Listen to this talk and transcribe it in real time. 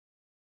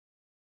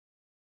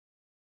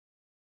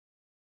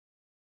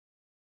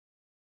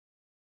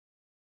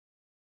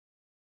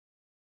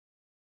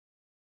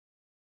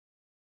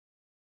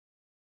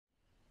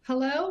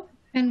Hello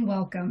and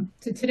welcome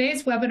to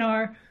today's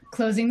webinar,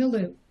 Closing the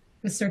Loop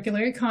with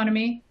Circular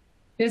Economy,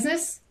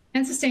 Business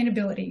and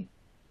Sustainability.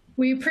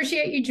 We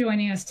appreciate you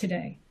joining us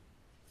today.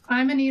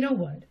 I'm Anita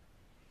Wood,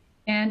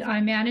 and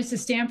I manage the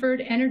Stanford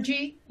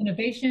Energy,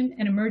 Innovation,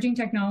 and Emerging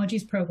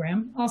Technologies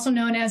Program, also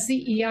known as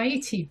the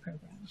EIET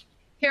program,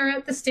 here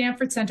at the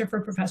Stanford Center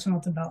for Professional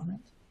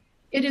Development.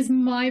 It is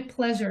my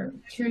pleasure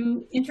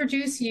to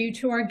introduce you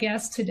to our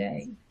guest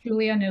today,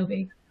 Julia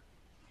Novi.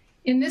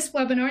 In this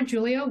webinar,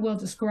 Julia will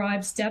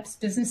describe steps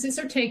businesses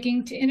are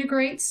taking to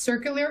integrate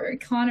circular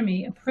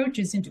economy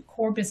approaches into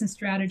core business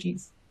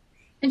strategies.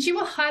 And she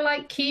will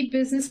highlight key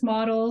business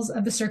models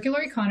of the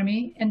circular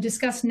economy and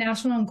discuss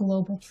national and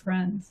global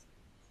trends.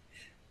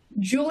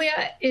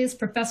 Julia is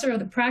professor of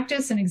the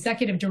practice and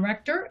executive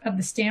director of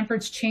the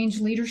Stanford's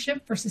Change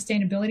Leadership for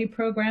Sustainability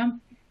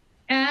program,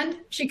 and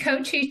she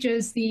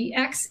co-teaches the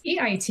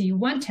EIET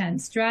 110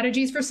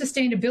 Strategies for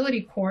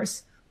Sustainability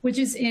course, which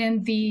is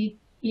in the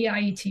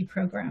EIET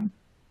program.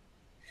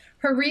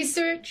 Her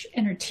research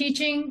and her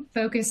teaching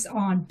focus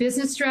on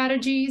business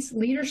strategies,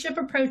 leadership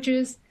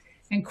approaches,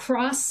 and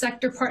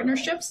cross-sector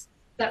partnerships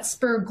that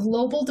spur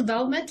global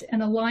development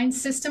and align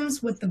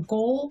systems with the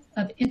goal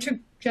of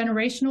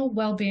intergenerational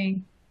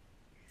well-being.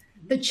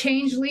 The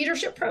Change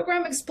Leadership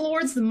Program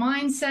explores the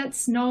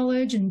mindsets,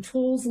 knowledge, and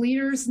tools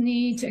leaders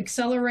need to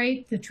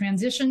accelerate the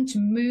transition to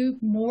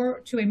move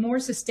to a more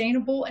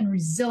sustainable and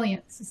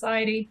resilient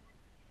society.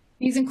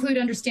 These include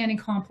understanding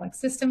complex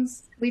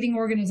systems, leading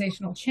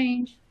organizational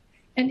change,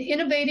 and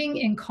innovating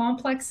in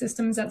complex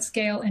systems at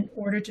scale in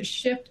order to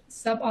shift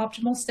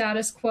suboptimal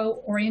status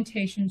quo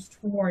orientations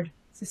toward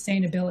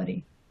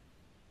sustainability.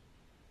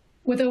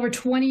 With over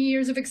 20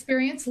 years of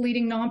experience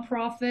leading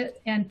nonprofit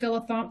and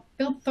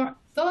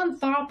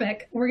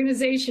philanthropic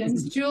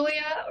organizations,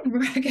 Julia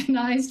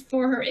recognized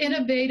for her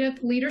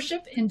innovative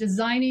leadership in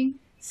designing,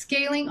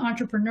 scaling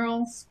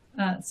entrepreneurial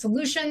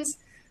solutions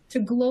to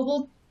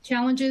global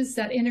challenges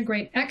that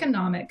integrate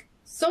economic,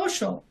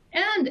 social,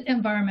 and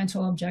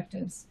environmental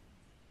objectives.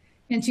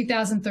 In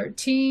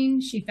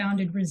 2013, she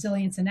founded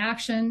Resilience in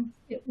Action,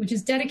 which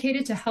is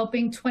dedicated to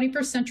helping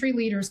 21st century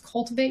leaders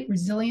cultivate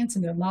resilience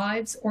in their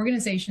lives,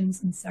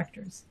 organizations, and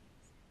sectors.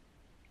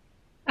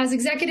 As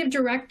executive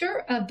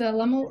director of the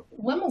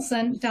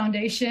Lemelson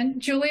Foundation,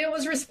 Julia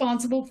was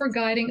responsible for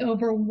guiding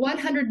over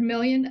 100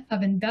 million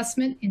of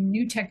investment in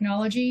new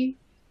technology,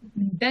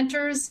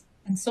 inventors,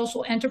 and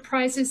social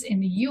enterprises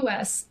in the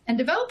US and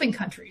developing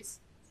countries.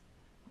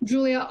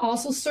 Julia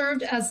also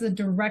served as the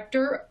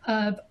director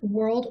of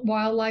World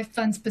Wildlife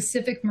Fund's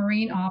Pacific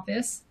Marine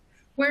Office,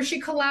 where she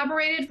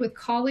collaborated with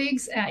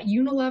colleagues at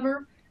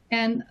Unilever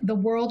and the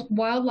World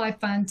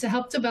Wildlife Fund to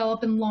help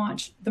develop and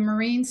launch the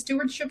Marine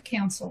Stewardship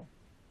Council.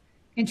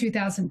 In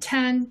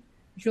 2010,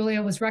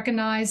 Julia was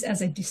recognized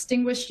as a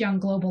distinguished young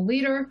global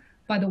leader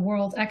by the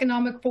World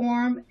Economic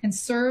Forum and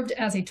served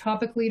as a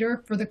topic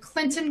leader for the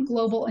Clinton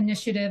Global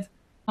Initiative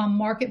on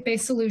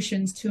market-based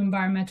solutions to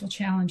environmental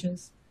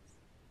challenges.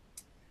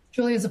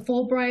 Julia is a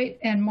Fulbright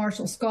and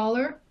Marshall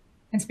Scholar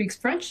and speaks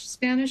French,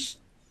 Spanish,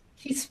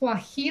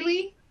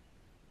 Kiswahili,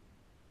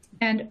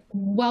 and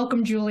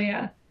welcome,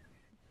 Julia.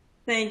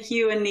 Thank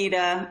you,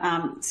 Anita.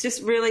 It's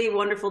just really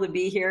wonderful to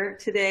be here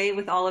today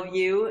with all of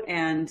you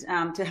and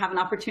to have an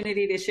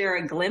opportunity to share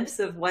a glimpse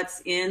of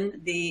what's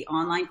in the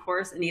online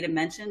course Anita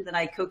mentioned that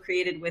I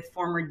co-created with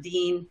former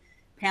Dean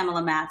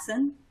Pamela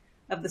Matson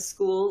of the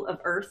School of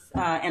Earth,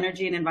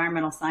 Energy, and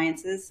Environmental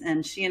Sciences.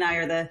 And she and I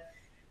are the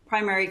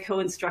primary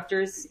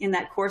co-instructors in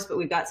that course, but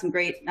we've got some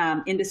great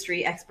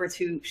industry experts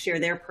who share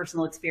their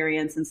personal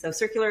experience. And so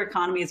circular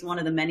economy is one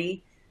of the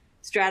many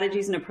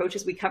strategies and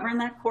approaches we cover in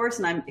that course,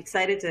 and I'm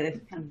excited to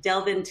kind of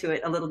delve into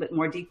it a little bit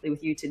more deeply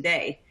with you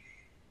today.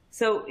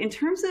 So in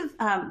terms of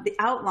the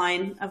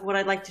outline of what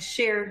I'd like to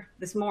share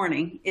this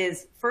morning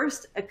is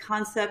first a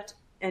concept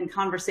and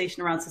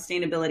conversation around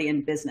sustainability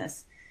in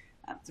business.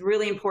 It's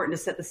really important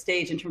to set the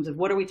stage in terms of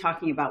what are we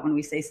talking about when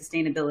we say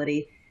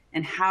sustainability,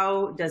 and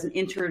how does an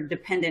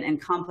interdependent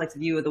and complex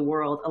view of the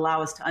world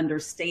allow us to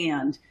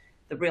understand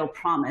the real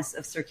promise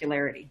of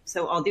circularity.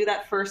 So I'll do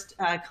that first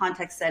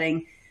context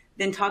setting,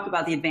 then talk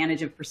about the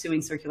advantage of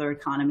pursuing circular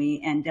economy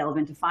and delve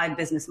into 5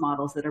 business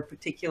models that are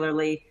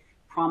particularly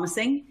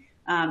promising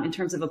in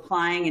terms of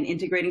applying and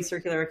integrating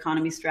circular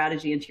economy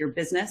strategy into your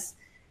business.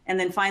 And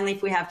then finally,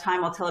 if we have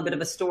time, I'll tell a bit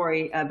of a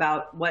story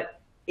about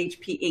what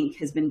HP Inc.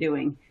 has been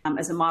doing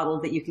as a model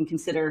that you can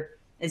consider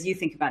as you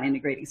think about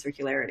integrating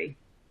circularity.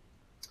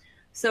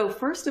 So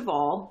first of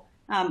all,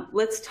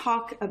 let's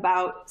talk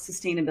about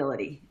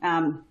sustainability.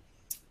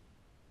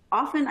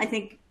 Often I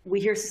think we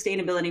hear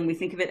sustainability and we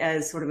think of it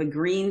as sort of a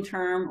green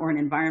term or an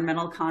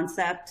environmental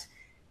concept.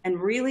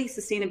 And really,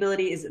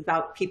 sustainability is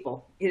about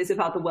people. It is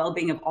about the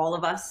well-being of all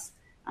of us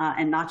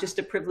and not just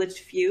a privileged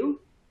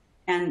few,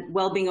 and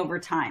well-being over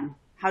time.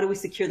 How do we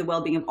secure the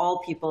well-being of all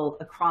people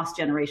across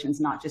generations,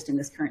 not just in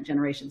this current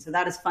generation? So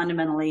that is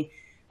fundamentally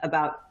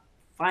about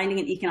finding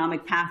an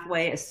economic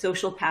pathway, a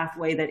social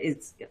pathway that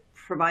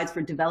provides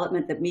for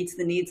development that meets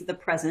the needs of the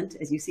present,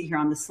 as you see here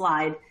on the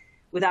slide,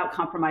 without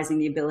compromising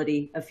the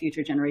ability of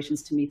future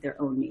generations to meet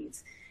their own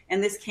needs.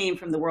 And this came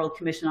from the World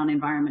Commission on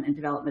Environment and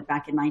Development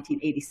back in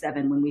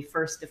 1987, when we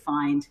first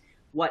defined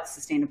what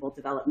sustainable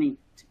development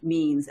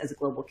means as a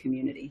global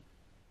community.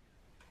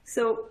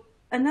 So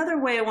another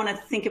way I want to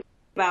think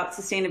about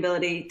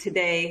sustainability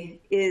today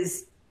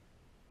is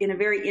in a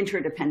very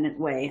interdependent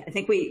way. I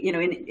think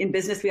in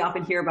business, we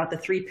often hear about the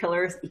three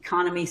pillars: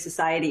 economy,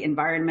 society,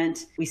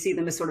 environment. We see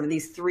them as sort of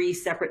these three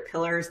separate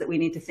pillars that we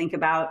need to think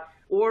about,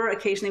 or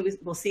occasionally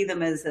we'll see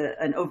them as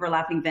an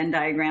overlapping Venn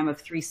diagram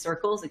of three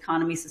circles: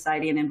 economy,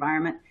 society, and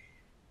environment.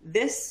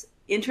 This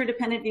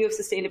interdependent view of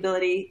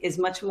sustainability is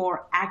much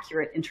more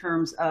accurate in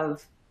terms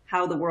of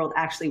how the world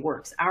actually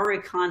works. Our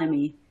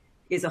economy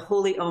is a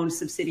wholly owned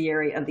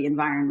subsidiary of the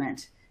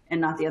environment, and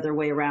not the other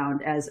way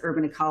around, as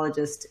urban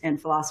ecologist and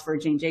philosopher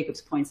Jane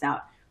Jacobs points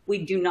out.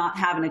 We do not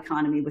have an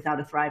economy without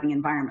a thriving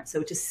environment.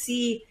 So to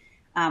see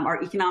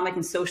our economic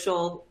and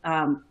social,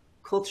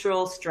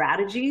 cultural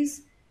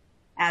strategies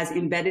as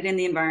embedded in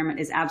the environment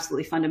is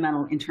absolutely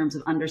fundamental in terms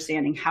of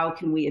understanding how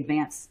can we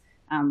advance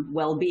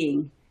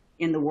well-being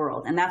in the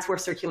world. And that's where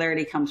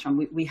circularity comes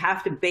from. We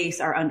have to base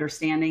our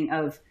understanding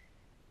of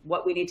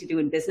what we need to do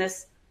in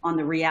business on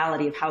the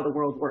reality of how the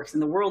world works.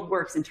 And the world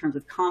works in terms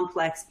of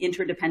complex,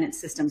 interdependent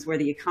systems where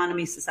the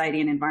economy, society,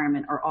 and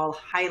environment are all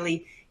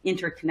highly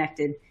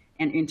interconnected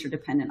and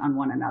interdependent on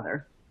one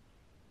another.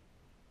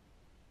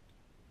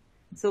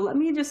 So let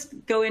me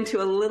just go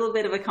into a little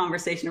bit of a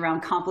conversation around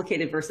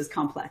complicated versus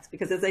complex,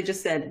 because as I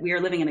just said, we are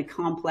living in a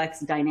complex,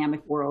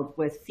 dynamic world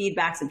with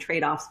feedbacks and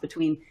trade-offs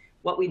between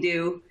what we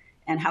do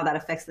and how that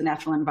affects the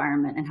natural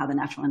environment and how the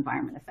natural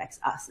environment affects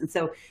us. And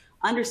so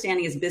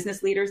understanding as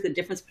business leaders the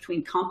difference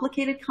between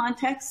complicated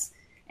contexts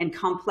and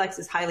complex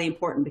is highly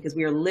important, because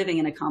we are living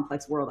in a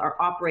complex world. Our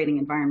operating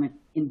environment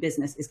in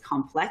business is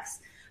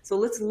complex. So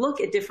let's look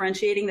at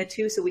differentiating the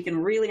two so we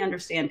can really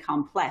understand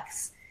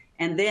complex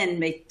and then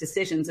make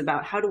decisions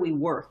about how do we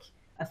work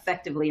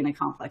effectively in a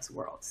complex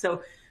world.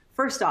 So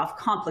first off,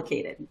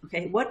 complicated.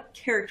 Okay, what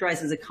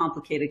characterizes a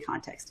complicated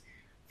context?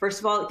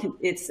 First of all,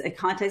 it's a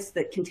context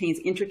that contains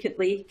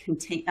intricately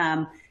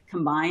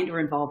combined or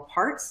involved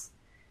parts.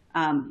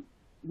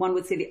 One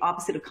would say the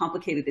opposite of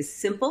complicated is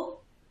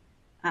simple.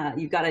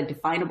 You've got a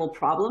definable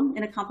problem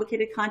in a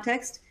complicated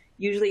context.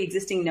 Usually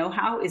existing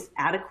know-how is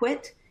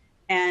adequate,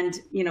 and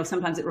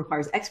sometimes it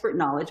requires expert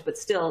knowledge, but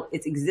still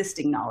it's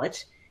existing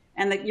knowledge,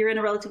 and that you're in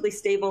a relatively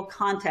stable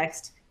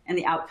context and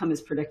the outcome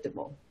is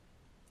predictable.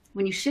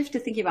 When you shift to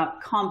thinking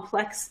about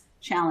complex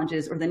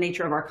challenges or the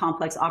nature of our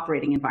complex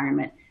operating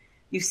environment,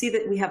 you see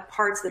that we have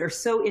parts that are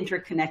so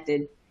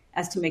interconnected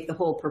as to make the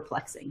whole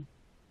perplexing.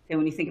 Okay,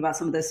 when you think about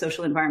some of the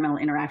social environmental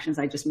interactions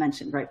I just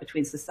mentioned, right,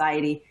 between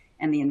society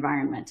and the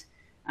environment.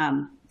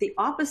 The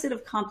opposite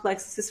of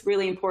complex, this is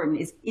really important,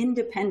 is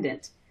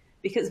independent,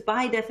 because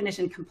by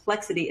definition,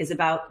 complexity is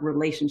about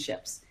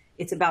relationships.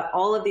 It's about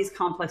all of these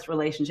complex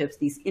relationships,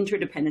 these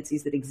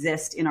interdependencies that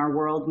exist in our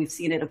world. We've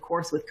seen it, of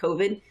course, with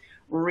COVID.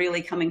 We're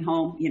really coming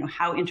home,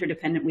 how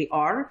interdependent we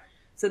are.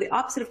 So the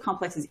opposite of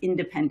complex is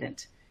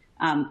independent.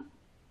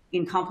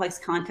 In complex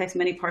contexts,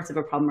 many parts of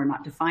a problem are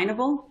not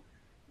definable.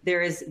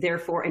 There is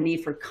therefore a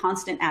need for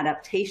constant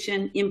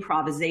adaptation,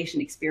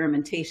 improvisation,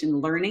 experimentation,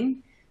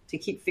 learning to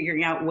keep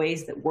figuring out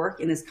ways that work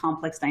in this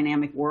complex,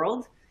 dynamic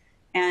world.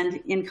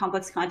 And in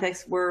complex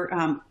contexts, we're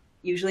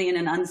usually in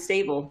an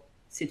unstable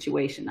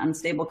situation,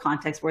 unstable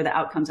context where the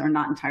outcomes are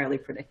not entirely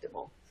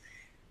predictable.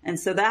 And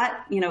so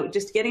that,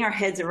 just getting our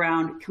heads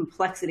around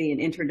complexity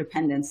and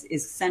interdependence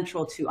is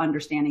central to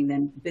understanding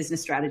then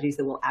business strategies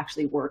that will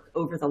actually work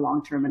over the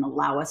long term and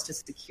allow us to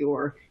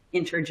secure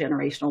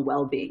intergenerational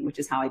well-being, which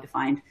is how I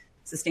defined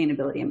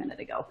sustainability a minute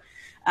ago.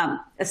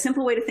 A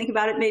simple way to think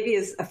about it maybe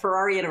is a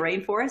Ferrari in a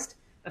rainforest.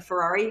 A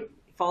Ferrari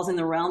falls in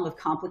the realm of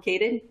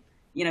complicated.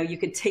 You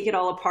could take it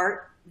all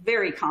apart,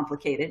 very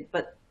complicated,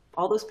 but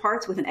all those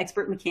parts with an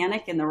expert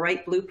mechanic and the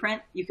right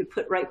blueprint, you could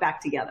put right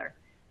back together.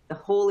 The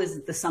whole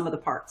is the sum of the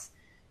parts.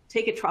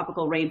 Take a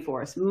tropical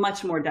rainforest,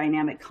 much more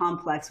dynamic,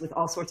 complex, with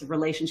all sorts of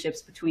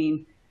relationships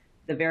between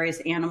the various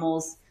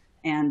animals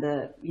and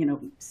the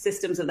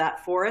systems of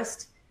that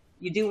forest.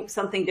 You do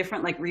something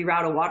different, like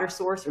reroute a water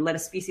source or let a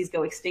species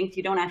go extinct,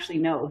 you don't actually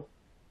know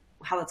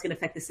how that's going to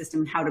affect the system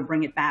and how to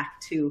bring it back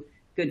to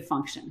good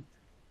function.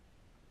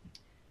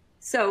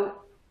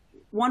 So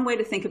one way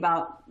to think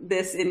about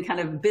this in kind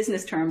of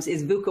business terms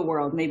is VUCA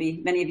world.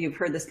 Maybe many of you have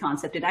heard this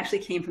concept. It actually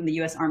came from the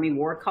US Army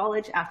War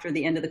College after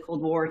the end of the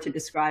Cold War to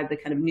describe the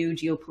kind of new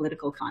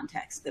geopolitical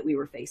context that we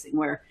were facing,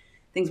 where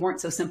things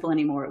weren't so simple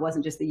anymore. It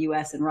wasn't just the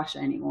US and Russia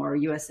anymore, or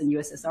US and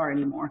USSR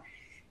anymore.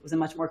 It was a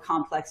much more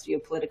complex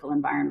geopolitical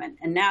environment.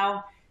 And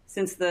now,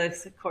 since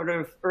the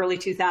early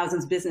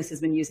 2000s, business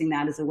has been using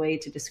that as a way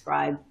to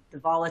describe the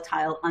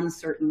volatile,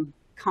 uncertain,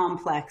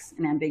 complex,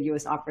 and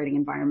ambiguous operating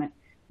environment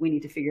we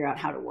need to figure out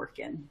how to work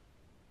in.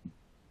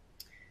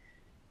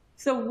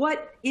 So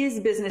what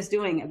is business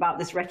doing about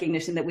this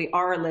recognition that we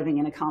are living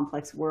in a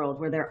complex world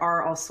where there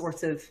are all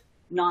sorts of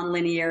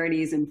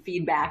non-linearities and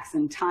feedbacks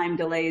and time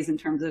delays in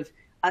terms of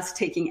us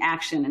taking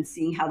action and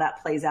seeing how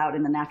that plays out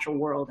in the natural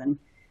world? And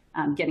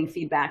getting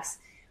feedbacks.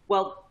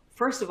 Well,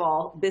 first of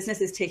all,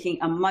 business is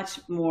taking a much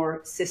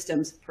more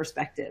systems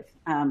perspective.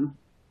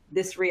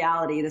 This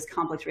reality, this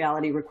complex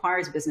reality,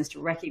 requires business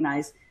to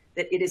recognize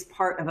that it is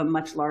part of a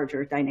much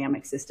larger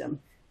dynamic system,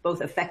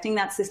 both affecting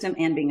that system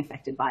and being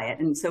affected by it.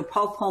 And so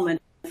Paul Pullman,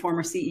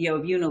 former CEO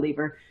of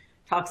Unilever,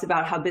 talks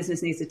about how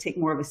business needs to take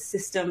more of a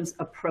systems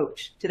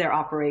approach to their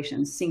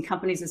operations, seeing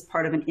companies as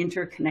part of an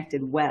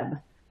interconnected web,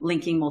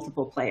 linking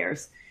multiple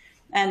players.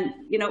 And,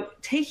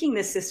 taking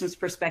this systems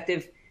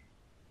perspective,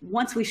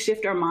 once we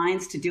shift our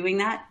minds to doing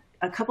that,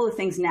 a couple of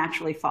things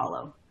naturally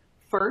follow.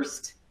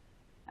 First,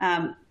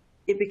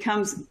 it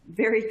becomes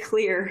very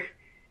clear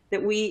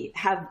that we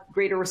have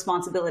greater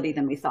responsibility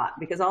than we thought,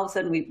 because all of a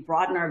sudden we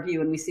broaden our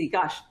view and we see,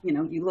 gosh,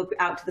 you look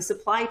out to the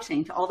supply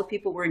chain, to all the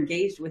people we're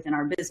engaged with in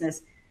our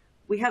business,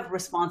 we have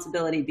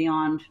responsibility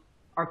beyond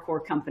our core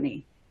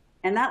company.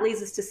 And that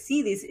leads us to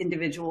see these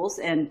individuals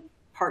and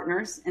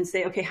partners and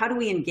say, okay, how do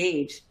we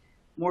engage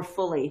more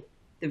fully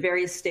the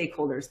various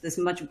stakeholders, this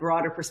much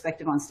broader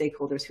perspective on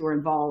stakeholders who are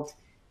involved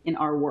in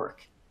our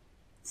work?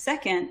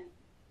 Second,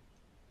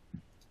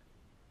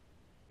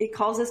 it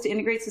calls us to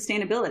integrate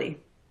sustainability.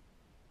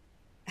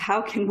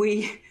 How can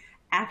we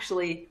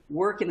actually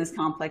work in this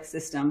complex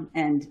system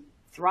and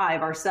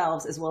thrive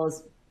ourselves as well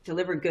as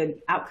deliver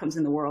good outcomes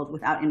in the world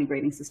without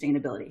integrating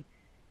sustainability?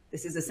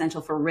 This is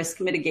essential for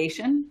risk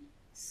mitigation,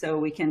 so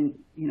we can,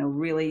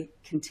 really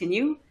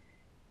continue.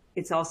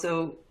 It's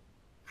also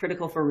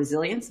critical for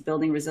resilience,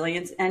 building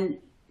resilience, and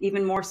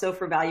even more so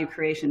for value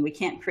creation. We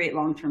can't create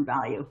long-term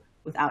value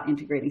without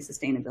integrating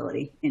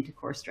sustainability into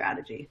core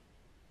strategy.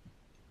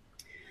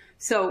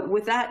 So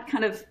with that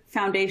kind of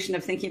foundation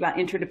of thinking about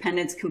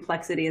interdependence,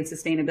 complexity, and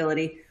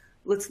sustainability,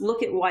 let's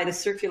look at why the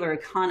circular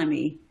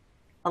economy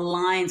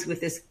aligns with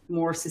this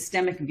more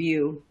systemic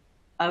view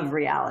of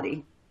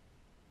reality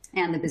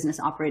and the business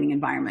operating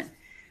environment.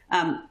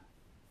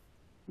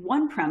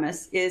 One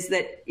premise is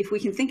that if we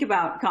can think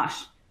about,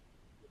 gosh,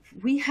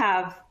 we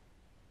have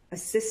a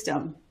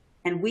system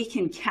and we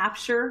can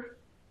capture,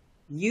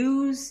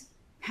 use,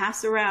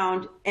 pass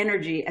around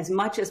energy as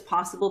much as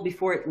possible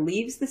before it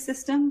leaves the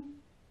system,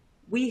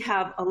 we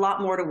have a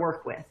lot more to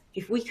work with.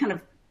 If we kind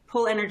of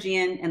pull energy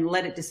in and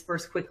let it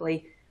disperse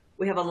quickly,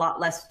 we have a lot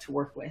less to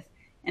work with.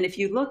 And if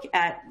you look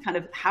at kind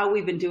of how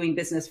we've been doing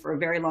business for a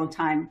very long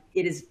time,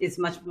 it is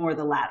much more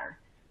the latter.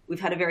 We've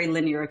had a very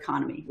linear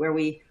economy where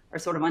we are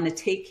sort of on a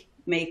take,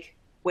 make,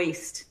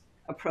 waste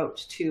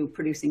approach to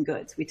producing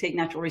goods. We take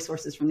natural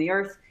resources from the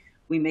earth,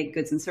 we make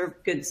goods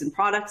and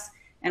products,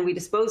 and we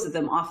dispose of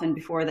them often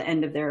before the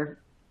end of their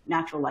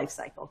natural life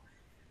cycle.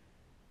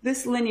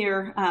 This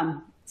linear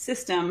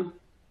system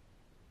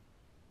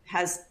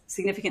has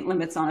significant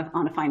limits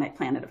on a finite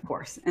planet, of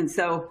course. And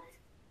so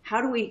how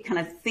do we kind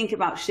of think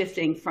about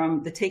shifting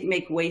from the take,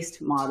 make,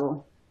 waste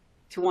model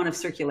to one of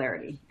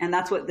circularity? And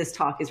that's what this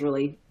talk is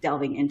really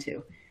delving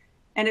into.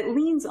 And it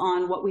leans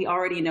on what we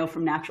already know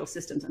from natural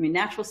systems. I mean,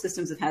 natural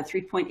systems have had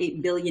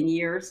 3.8 billion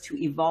years to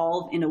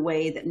evolve in a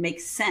way that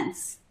makes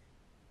sense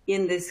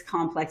in this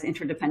complex,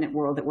 interdependent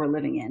world that we're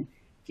living in.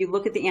 If you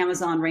look at the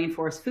Amazon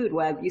rainforest food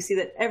web, you see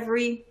that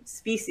every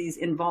species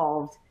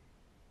involved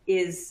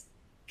is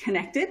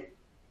connected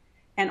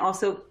and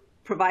also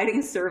providing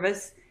a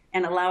service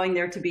and allowing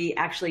there to be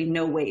actually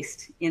no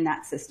waste in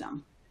that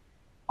system.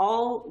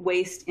 All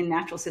waste in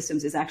natural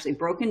systems is actually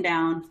broken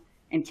down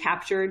and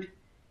captured,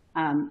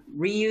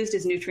 reused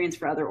as nutrients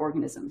for other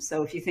organisms.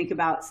 So if you think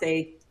about,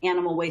 say,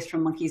 animal waste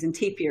from monkeys and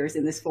tapirs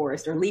in this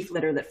forest, or leaf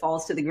litter that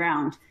falls to the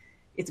ground,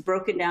 it's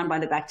broken down by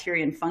the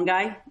bacteria and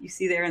fungi you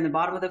see there in the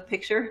bottom of the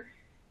picture.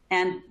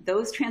 And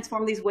those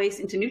transform these wastes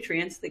into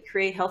nutrients that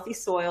create healthy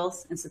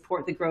soils and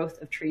support the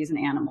growth of trees and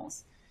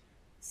animals.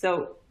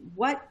 So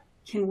what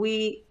can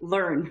we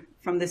learn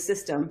from this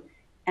system,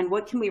 and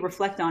what can we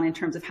reflect on in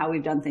terms of how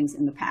we've done things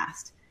in the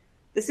past?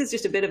 This is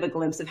just a bit of a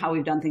glimpse of how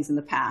we've done things in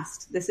the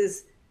past. This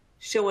is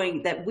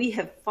showing that we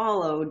have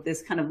followed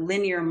this kind of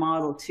linear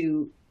model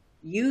to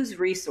use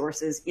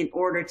resources in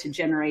order to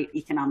generate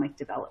economic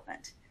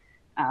development.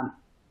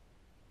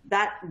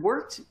 That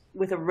worked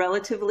with a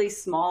relatively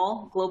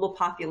small global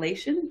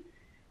population,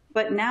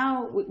 but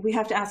now we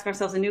have to ask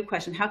ourselves a new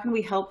question. How can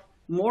we help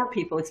more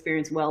people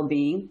experience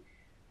well-being,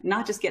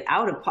 not just get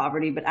out of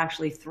poverty, but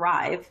actually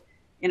thrive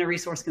in a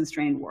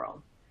resource-constrained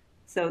world?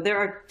 So there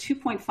are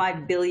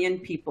 2.5 billion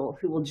people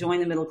who will join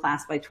the middle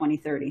class by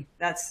 2030.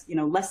 That's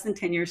less than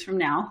 10 years from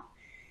now.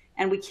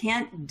 And we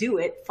can't do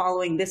it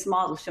following this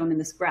model shown in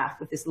this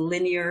graph with this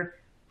linear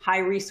high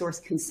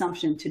resource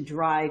consumption to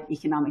drive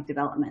economic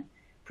development.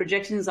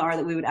 Projections are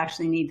that we would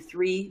actually need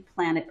 3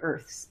 planet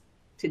Earths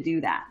to do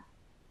that.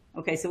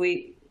 Okay, so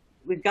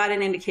we've got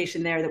an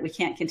indication there that we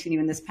can't continue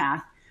in this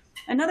path.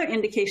 Another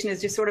indication is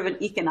just sort of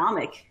an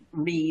economic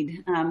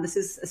read. This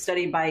is a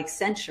study by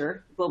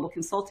Accenture, a global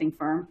consulting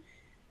firm,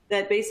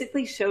 that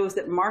basically shows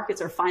that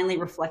markets are finally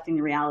reflecting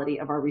the reality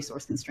of our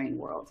resource-constrained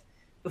world.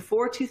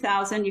 Before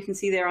 2000, you can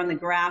see there on the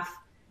graph,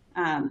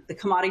 the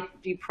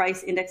commodity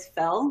price index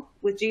fell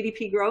with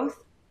GDP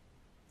growth.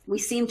 We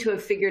seem to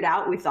have figured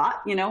out, we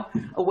thought,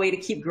 a way to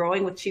keep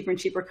growing with cheaper and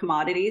cheaper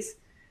commodities.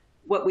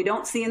 What we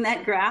don't see in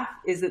that graph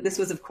is that this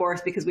was, of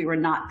course, because we were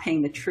not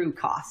paying the true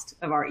cost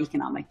of our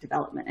economic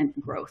development and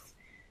growth.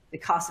 The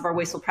cost of our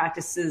wasteful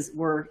practices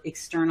were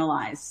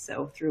externalized,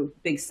 so through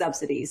big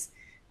subsidies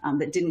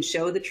that didn't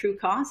show the true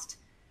cost.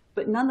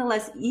 But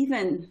nonetheless,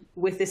 even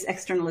with this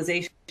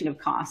externalization of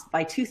cost,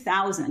 by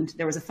 2000,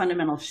 there was a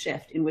fundamental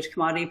shift in which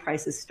commodity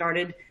prices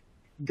started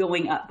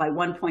going up by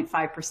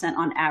 1.5%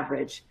 on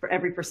average for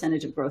every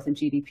percentage of growth in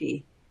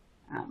GDP.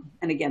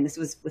 And again, this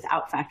was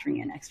without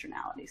factoring in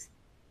externalities.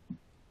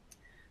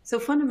 So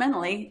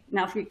fundamentally,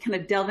 now if we kind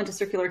of delve into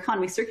circular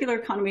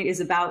economy is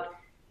about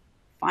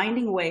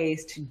finding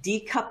ways to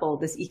decouple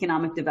this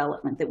economic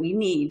development that we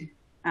need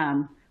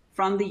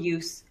from the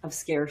use of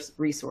scarce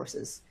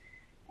resources.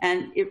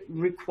 And it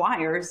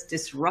requires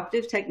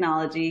disruptive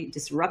technology,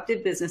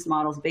 disruptive business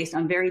models based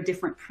on very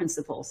different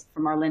principles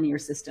from our linear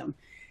system.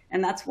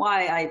 And that's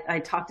why I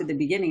talked at the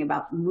beginning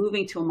about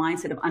moving to a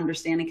mindset of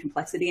understanding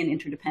complexity and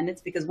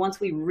interdependence, because once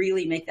we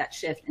really make that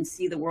shift and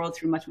see the world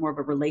through much more of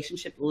a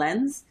relationship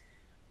lens,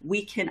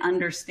 we can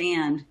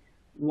understand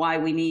why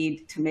we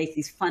need to make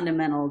these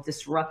fundamental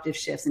disruptive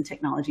shifts in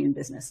technology and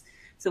business.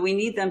 So we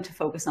need them to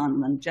focus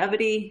on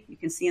longevity. You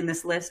can see in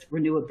this list,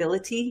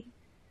 renewability,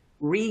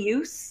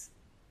 reuse,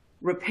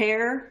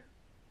 repair,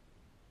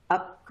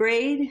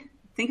 upgrade.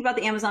 Think about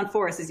the Amazon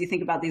forest as you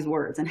think about these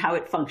words and how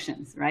it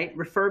functions, right?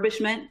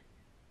 Refurbishment,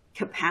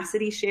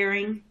 capacity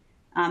sharing,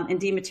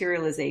 and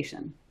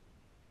dematerialization.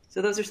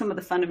 So those are some of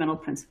the fundamental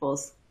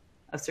principles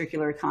of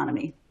circular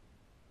economy.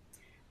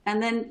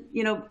 And then,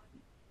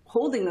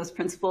 holding those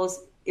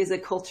principles is a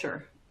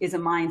culture, is a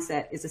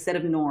mindset, is a set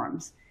of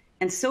norms.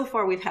 And so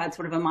far we've had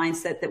sort of a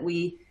mindset that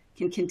we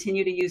can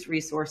continue to use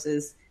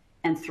resources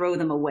and throw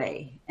them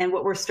away. And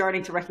what we're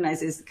starting to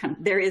recognize is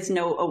there is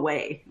no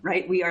away,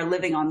 right? We are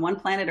living on one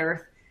planet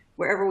Earth.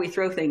 Wherever we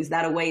throw things,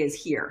 that away is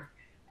here.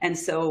 And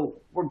so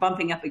we're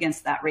bumping up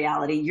against that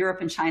reality.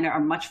 Europe and China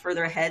are much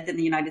further ahead than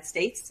the United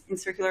States in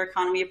circular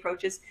economy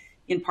approaches,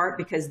 in part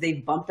because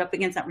they've bumped up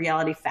against that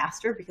reality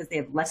faster because they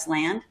have less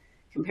land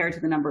compared to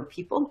the number of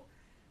people.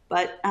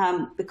 But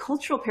the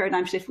cultural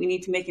paradigm shift we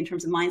need to make in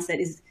terms of mindset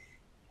is,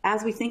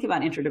 as we think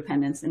about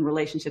interdependence and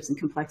relationships and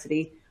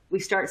complexity, we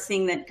start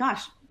seeing that,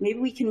 gosh, maybe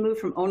we can move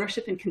from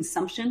ownership and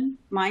consumption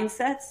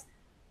mindsets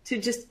to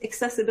just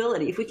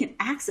accessibility. If we can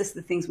access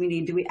the things we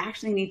need, do we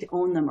actually need to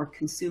own them or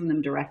consume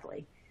them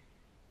directly?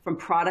 From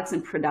products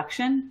and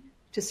production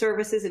to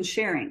services and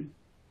sharing.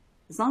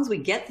 As long as we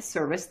get the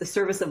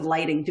service of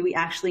lighting, do we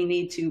actually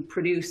need to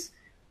produce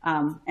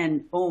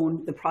and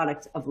own the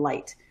product of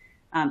light?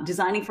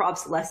 Designing for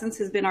obsolescence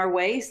has been our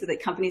way so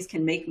that companies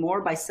can make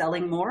more by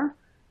selling more.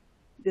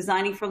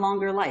 Designing for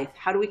longer life.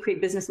 How do we create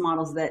business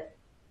models that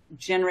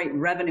generate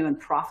revenue and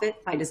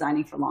profit by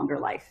designing for longer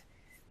life?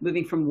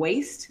 Moving from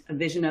waste, a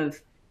vision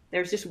of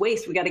there's just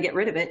waste, we got to get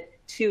rid of it,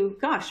 to,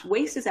 gosh,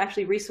 waste is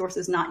actually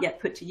resources not yet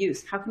put to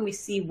use. How can we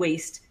see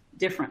waste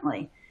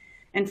differently?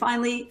 And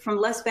finally, from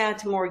less bad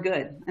to more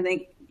good. I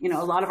think, a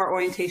lot of our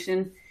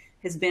orientation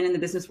has been in the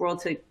business world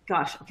to,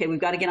 gosh, okay, we've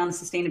got to get on the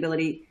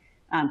sustainability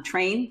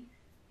train.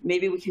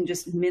 Maybe we can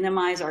just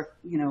minimize our,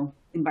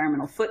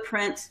 environmental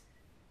footprint,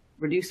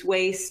 reduce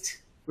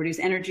waste, reduce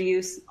energy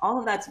use. All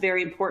of that's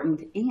very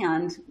important.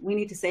 And we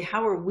need to say,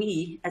 how are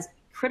we as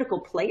critical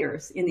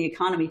players in the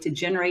economy to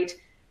generate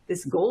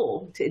this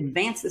goal, to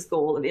advance this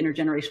goal of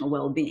intergenerational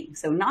well-being?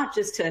 So not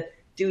just to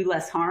do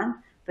less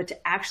harm, but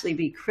to actually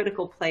be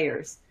critical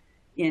players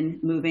in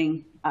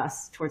moving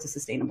us towards a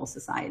sustainable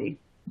society.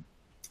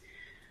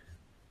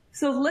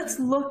 So let's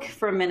look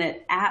for a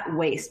minute at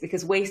waste,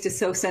 because waste is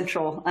so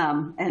central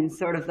and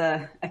sort of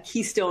a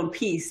keystone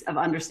piece of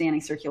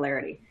understanding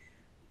circularity.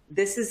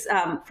 This is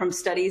from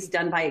studies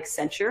done by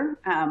Accenture,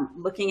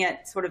 looking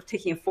at sort of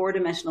taking a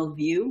four-dimensional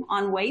view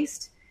on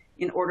waste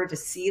in order to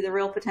see the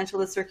real potential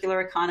of the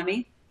circular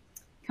economy.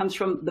 It comes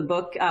from the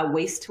book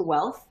Waste to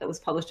Wealth that was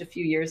published a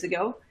few years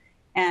ago,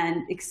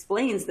 and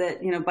explains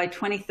that by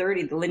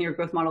 2030, the linear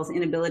growth model's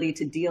inability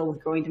to deal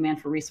with growing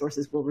demand for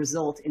resources will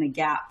result in a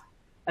gap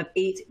of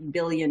 8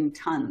 billion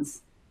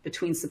tons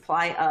between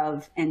supply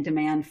of and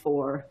demand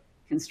for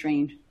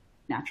constrained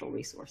natural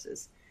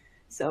resources.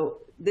 So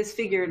this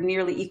figure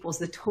nearly equals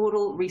the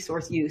total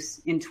resource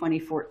use in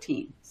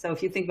 2014. So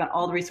if you think about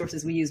all the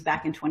resources we used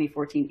back in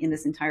 2014 in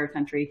this entire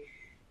country,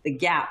 the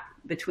gap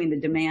between the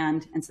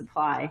demand and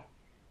supply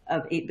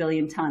of 8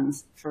 billion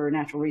tons for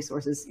natural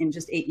resources in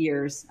just 8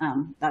 years,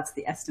 that's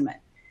the estimate.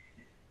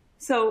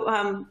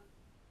 So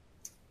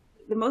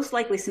the most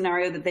likely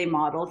scenario that they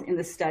modeled in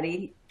the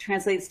study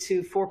translates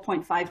to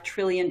 $4.5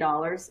 trillion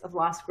of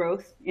lost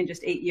growth in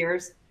just 8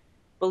 years,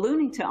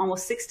 ballooning to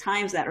almost 6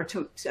 times that, or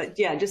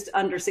just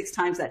under 6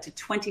 times that, to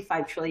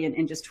 25 trillion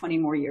in just 20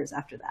 more years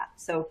after that.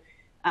 So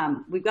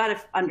we've got to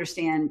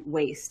understand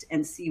waste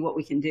and see what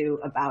we can do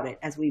about it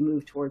as we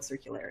move towards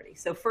circularity.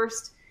 So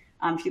first,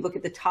 if you look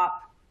at the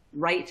top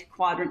right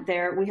quadrant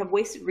there, we have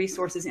wasted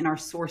resources in our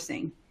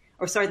sourcing,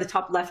 the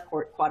top left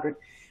quadrant,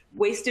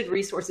 wasted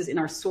resources in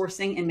our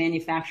sourcing and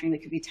manufacturing that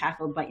could be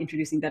tackled by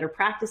introducing better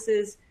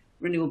practices,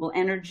 renewable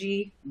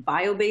energy,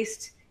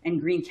 bio-based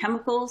and green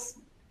chemicals,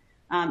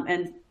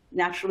 and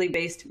naturally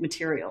based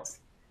materials.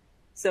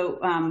 So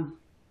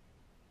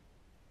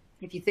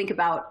if you think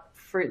about,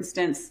 for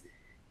instance,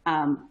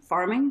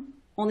 farming,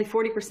 only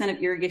 40%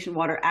 of irrigation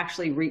water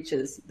actually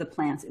reaches the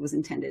plants it was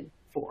intended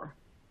for.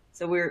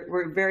 So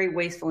we're very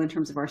wasteful in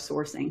terms of our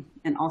sourcing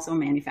and also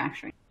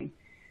manufacturing.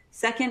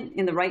 Second,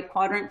 in the right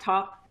quadrant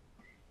top,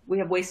 we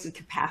have wasted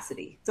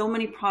capacity. So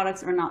many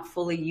products are not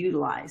fully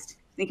utilized.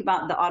 Think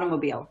about the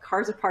automobile.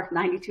 Cars are parked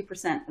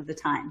 92% of the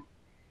time,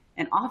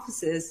 and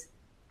offices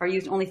are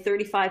used only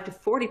 35 to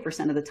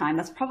 40% of the time.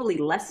 That's probably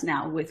less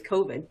now with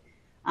COVID.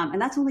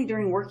 And that's only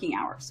during working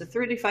hours. So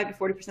 35 to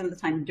 40% of the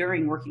time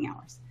during working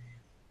hours.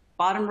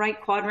 Bottom right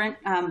quadrant,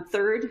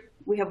 third,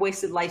 we have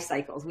wasted life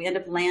cycles. We end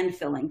up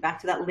landfilling, back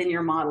to that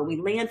linear model. We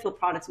landfill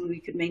products when we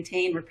could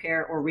maintain,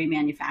 repair, or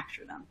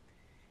remanufacture them.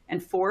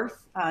 And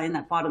fourth, in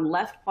that bottom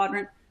left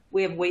quadrant,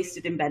 we have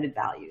wasted embedded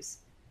values.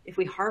 If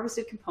we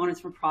harvested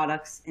components from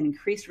products and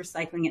increased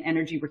recycling and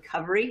energy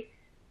recovery,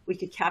 we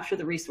could capture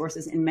the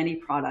resources in many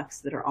products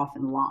that are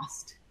often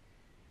lost.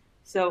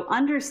 So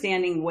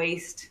understanding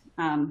waste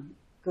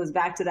goes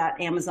back to that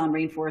Amazon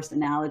rainforest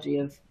analogy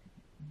of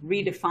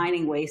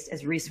redefining waste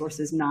as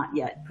resources not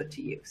yet put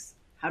to use.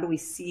 How do we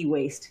see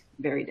waste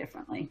very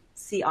differently,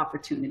 see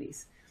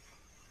opportunities?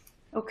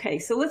 Okay,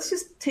 so let's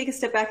just take a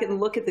step back and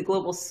look at the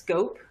global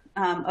scope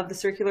of the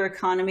circular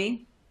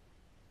economy.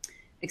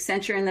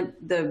 Accenture in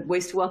the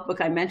Waste to Wealth book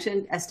I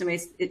mentioned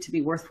estimates it to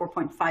be worth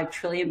 $4.5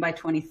 trillion by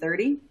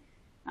 2030,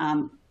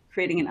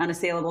 creating an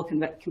unassailable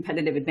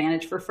competitive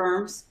advantage for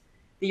firms.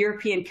 The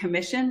European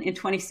Commission in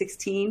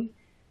 2016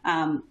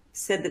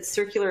 said that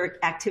circular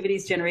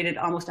activities generated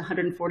almost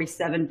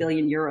 147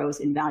 billion euros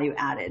in value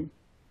added.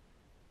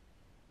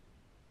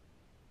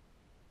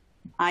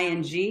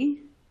 ING,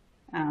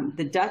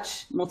 the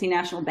Dutch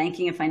multinational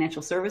banking and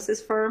financial services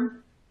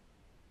firm,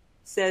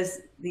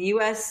 says the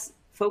US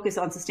focus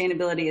on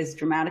sustainability is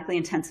dramatically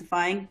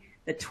intensifying,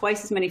 that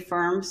twice as many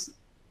firms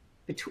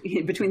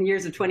between the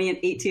years of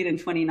 2018 and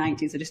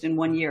 2019, so just in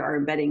 1 year, are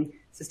embedding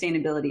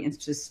sustainability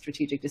into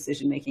strategic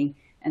decision-making,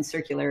 and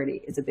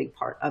circularity is a big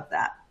part of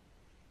that.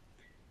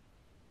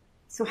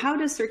 So how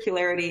does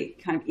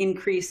circularity kind of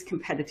increase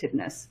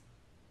competitiveness?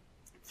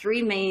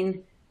 Three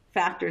main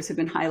factors have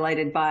been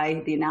highlighted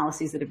by the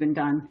analyses that have been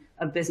done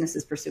of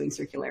businesses pursuing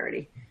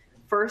circularity.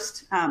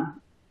 First,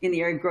 in the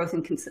area of growth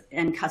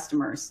and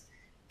customers,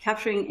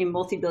 capturing a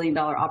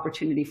multi-billion-dollar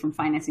opportunity from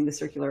financing the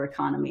circular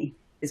economy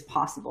is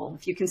possible.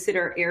 If you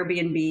consider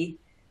Airbnb,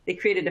 they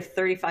created a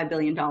 $35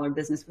 billion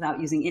business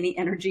without using any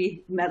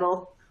energy,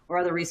 metal, or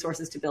other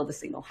resources to build a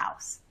single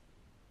house.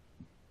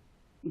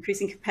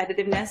 Increasing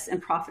competitiveness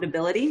and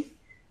profitability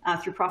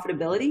through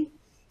profitability.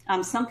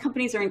 Some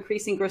companies are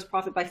increasing gross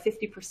profit by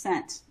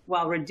 50%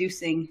 while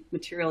reducing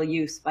material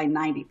use by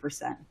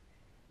 90%,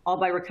 all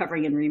by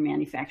recovering and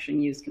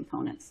remanufacturing used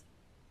components.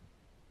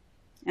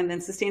 And then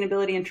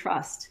sustainability and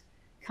trust.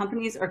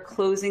 Companies are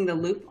closing the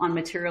loop on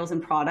materials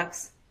and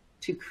products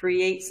to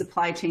create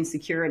supply chain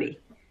security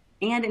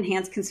and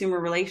enhance consumer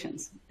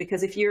relations.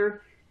 Because if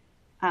you're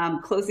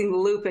closing the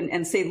loop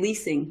and say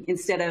leasing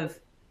instead of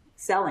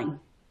selling,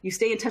 you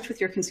stay in touch with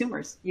your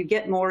consumers. You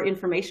get more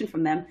information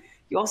from them.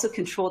 You also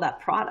control that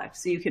product,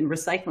 so you can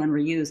recycle and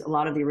reuse a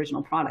lot of the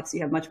original products.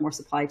 You have much more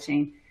supply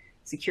chain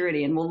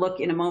security. And we'll look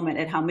in a moment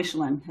at how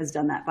Michelin has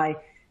done that by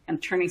kind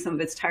of turning some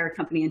of its tire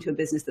company into a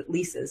business that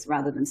leases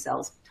rather than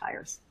sells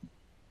tires.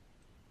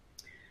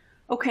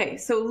 Okay,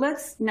 so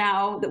let's,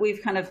 now that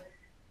we've kind of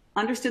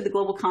understood the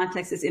global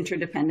context is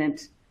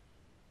interdependent,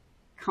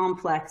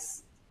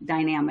 complex,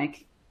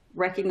 dynamic,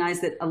 recognize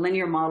that a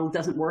linear model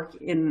doesn't work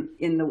in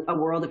a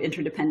world of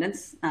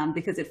interdependence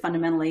because it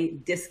fundamentally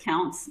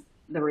discounts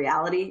the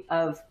reality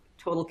of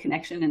total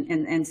connection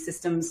and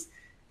systems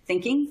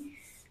thinking.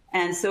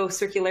 And so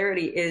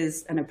circularity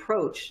is an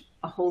approach,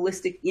 a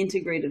holistic,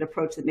 integrated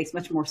approach that makes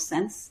much more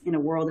sense in a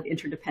world of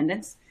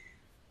interdependence.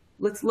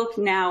 Let's look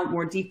now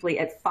more deeply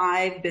at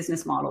 5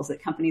 business models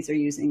that companies are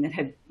using that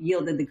have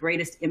yielded the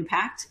greatest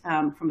impact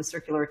from a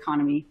circular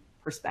economy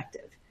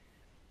perspective.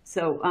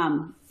 So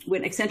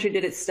when Accenture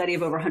did its study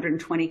of over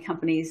 120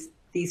 companies,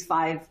 these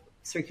 5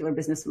 circular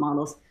business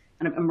models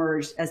kind of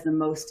emerged as the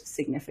most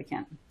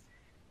significant.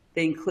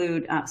 They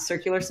include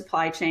circular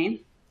supply chain,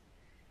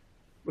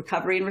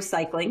 recovery and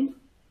recycling,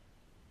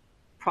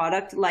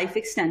 product life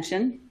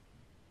extension,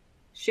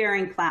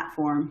 sharing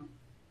platform,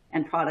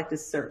 and product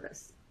as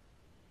service.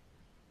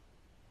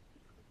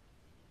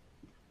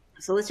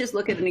 So let's just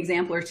look at an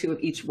example or two of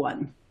each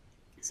one.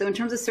 So in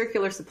terms of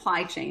circular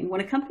supply chain, when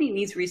a company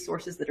needs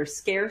resources that are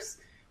scarce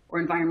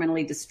or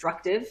environmentally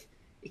destructive,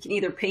 it can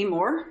either pay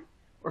more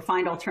or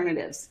find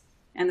alternatives.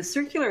 And the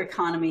circular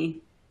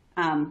economy,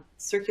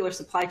 circular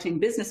supply chain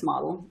business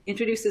model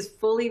introduces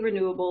fully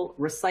renewable,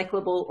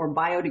 recyclable, or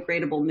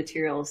biodegradable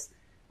materials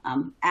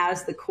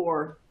as the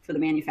core for the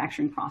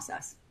manufacturing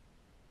process.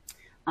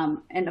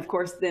 And of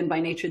course, then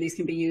by nature, these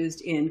can be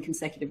used in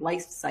consecutive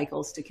life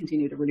cycles to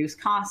continue to reduce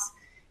costs,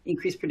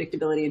 increase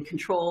predictability and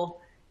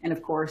control, and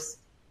of course,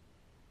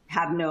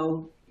 have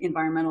no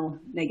environmental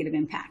negative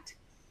impact.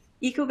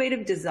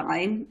 Ecovative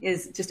Design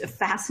is just a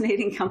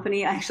fascinating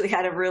company. I actually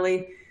had a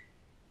really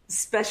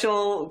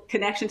special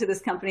connection to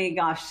this company,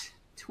 gosh,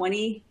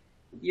 20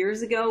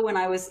 years ago when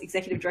I was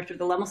executive director of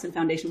the Lemelson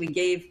Foundation. We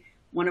gave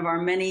one of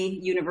our many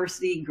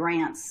university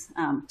grants,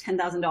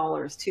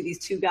 $10,000 to these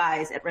two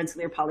guys at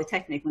Rensselaer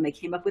Polytechnic when they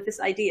came up with this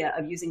idea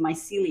of using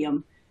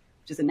mycelium,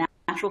 which is a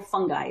natural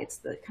fungi. It's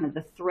the kind of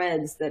the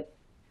threads that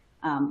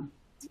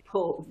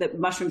that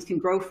mushrooms can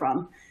grow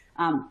from.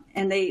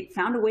 And they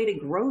found a way to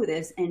grow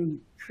this and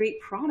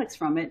create products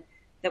from it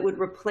that would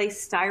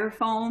replace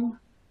styrofoam,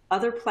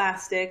 other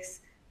plastics,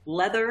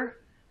 leather,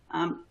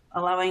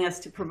 allowing us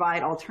to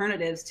provide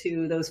alternatives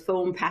to those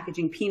foam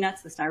packaging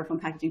peanuts, the styrofoam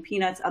packaging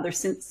peanuts, other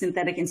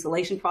synthetic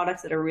insulation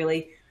products that are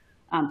really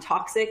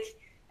toxic,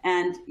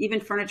 and even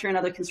furniture and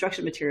other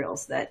construction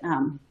materials that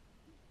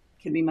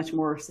can be much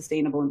more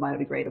sustainable and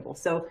biodegradable.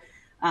 So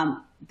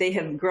they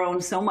have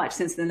grown so much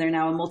since then. They're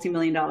now a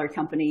multi-million-dollar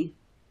company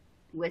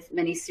with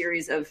many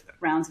series of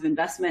rounds of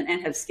investment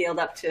and have scaled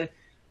up to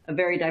a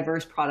very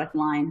diverse product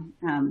line.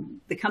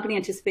 The company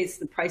anticipates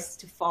the price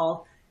to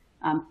fall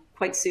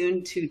quite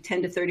soon to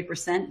 10 to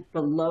 30%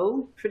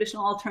 below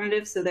traditional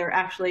alternatives. So they're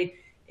actually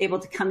able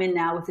to come in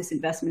now with this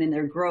investment in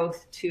their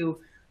growth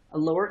to a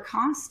lower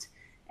cost.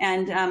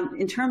 And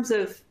in terms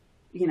of,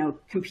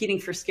 competing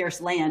for scarce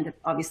land,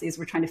 obviously, as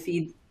we're trying to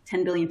feed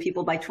 10 billion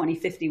people by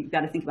 2050, we've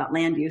got to think about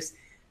land use.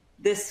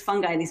 This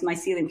fungi, these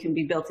mycelium, can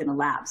be built in a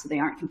lab, so they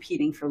aren't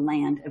competing for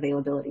land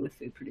availability with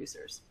food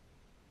producers.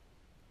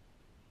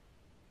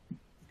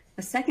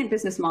 A second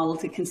business model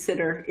to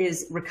consider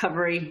is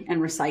recovery and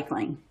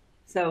recycling.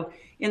 So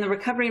in the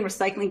recovery and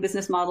recycling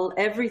business model,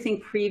 everything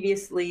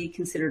previously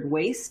considered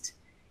waste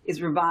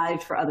is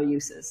revived for other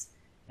uses,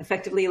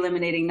 effectively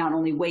eliminating not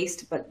only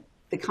waste, but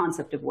the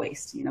concept of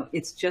waste.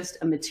 It's just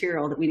a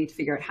material that we need to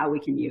figure out how we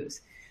can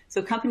use.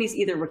 So companies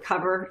either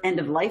recover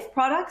end-of-life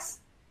products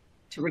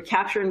to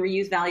recapture and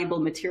reuse valuable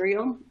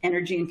material,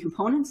 energy, and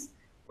components,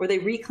 or they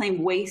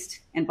reclaim waste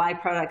and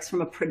byproducts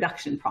from a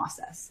production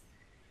process.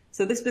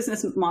 So this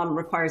business model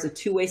requires a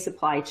two-way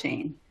supply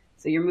chain.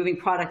 So you're moving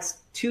products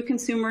to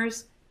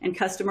consumers and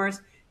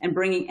customers and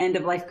bringing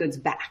end-of-life goods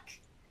back.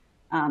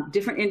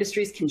 Different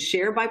industries can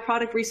share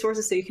byproduct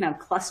resources, so you can have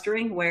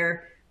clustering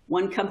where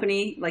one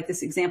company, like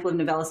this example of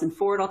Novelis and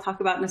Ford I'll talk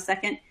about in a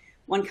second,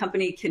 one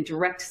company can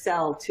direct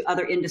sell to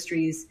other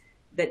industries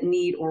that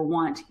need or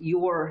want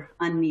your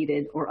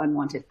unneeded or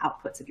unwanted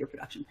outputs of your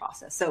production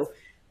process. So,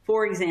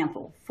 for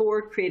example,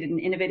 Ford created an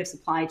innovative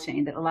supply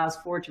chain that allows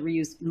Ford to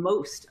reuse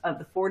most of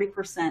the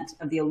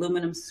 40% of the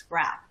aluminum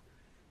scrap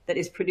that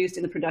is produced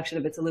in the production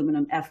of its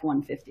aluminum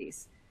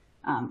F-150s.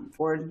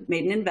 Ford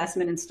made an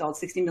investment, installed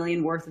 $60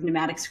 million worth of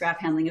pneumatic scrap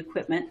handling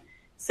equipment,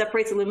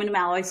 separates aluminum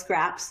alloy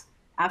scraps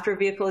after a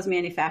vehicle is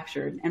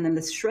manufactured, and then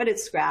the shredded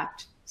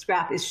scrap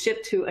is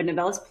shipped to a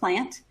Novelis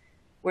plant,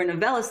 where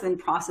Novelis then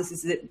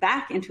processes it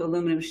back into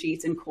aluminum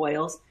sheets and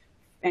coils,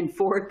 and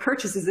Ford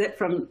purchases it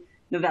from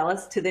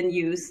Novelis to then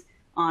use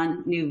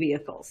on new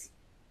vehicles.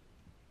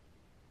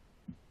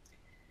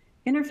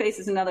 Interface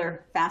is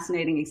another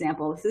fascinating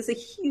example. This is a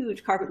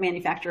huge carpet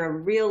manufacturer, a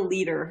real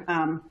leader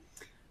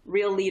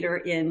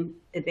in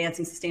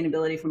advancing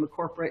sustainability from a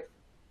corporate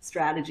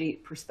strategy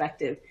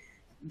perspective.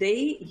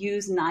 They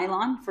use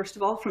nylon, first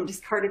of all, from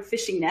discarded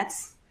fishing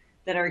nets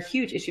that are a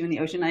huge issue in the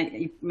ocean.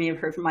 You may have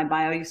heard from my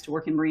bio, I used to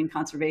work in marine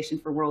conservation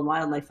for World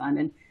Wildlife Fund,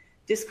 and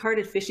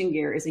discarded fishing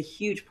gear is a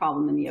huge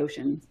problem in the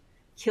ocean,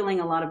 killing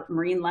a lot of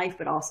marine life,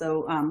 but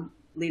also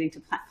leading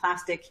to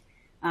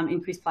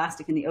increased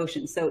plastic in the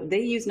ocean. So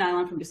they use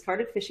nylon from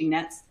discarded fishing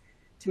nets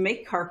to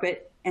make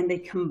carpet, and they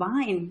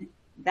combine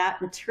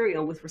that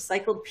material with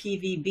recycled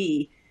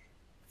PVB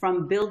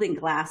from building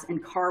glass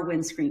and car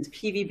windscreens.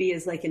 PVB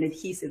is like an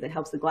adhesive that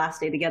helps the glass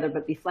stay together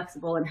but be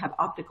flexible and have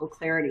optical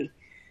clarity.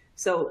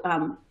 So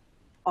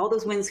all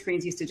those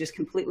windscreens used to just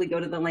completely go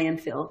to the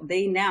landfill.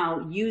 They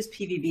now use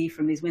PVB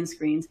from these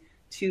windscreens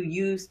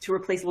to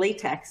replace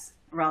latex,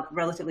 a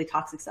relatively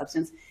toxic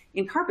substance,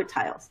 in carpet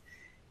tiles.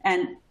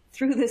 And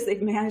through this, they've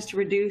managed to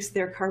reduce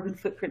their carbon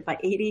footprint by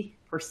 80%.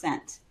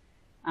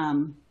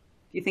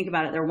 If you think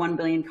about it, there are 1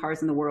 billion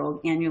cars in the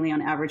world. Annually,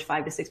 on average,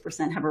 5 to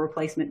 6% have a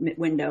replacement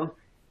window.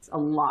 It's a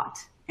lot.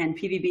 And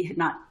PVB had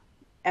not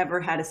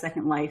ever had a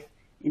second life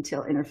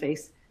until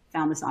Interface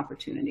found this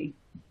opportunity.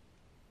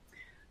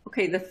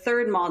 Okay, the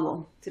third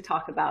model to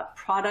talk about,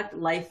 product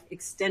life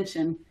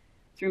extension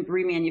through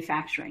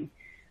remanufacturing.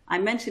 I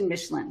mentioned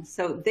Michelin.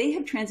 So they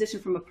have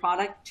transitioned from a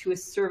product to a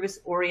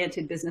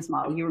service-oriented business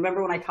model. You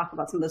remember when I talked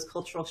about some of those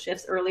cultural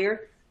shifts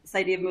earlier? This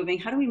idea of moving,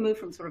 how do we move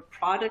from sort of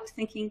product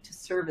thinking to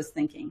service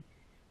thinking,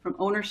 from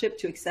ownership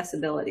to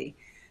accessibility?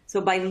 So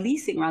by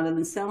leasing rather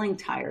than selling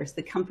tires,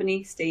 the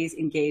company stays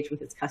engaged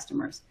with its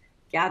customers,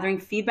 gathering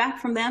feedback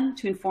from them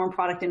to inform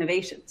product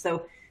innovation.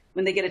 So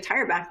when they get a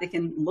tire back, they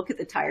can look at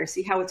the tire,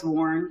 see how it's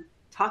worn,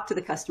 talk to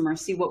the customer,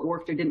 see what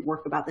worked or didn't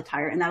work about the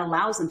tire, and that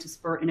allows them to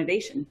spur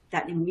innovation,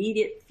 that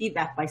immediate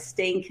feedback by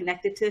staying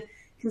connected to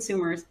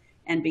consumers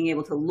and being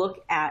able to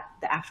look at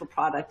the actual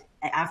product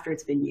after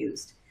it's been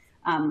used.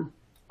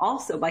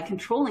 Also, by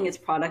controlling its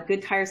product,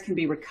 good tires can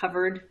be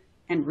recovered,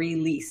 and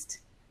released.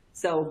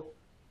 So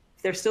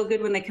if they're still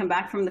good when they come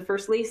back from the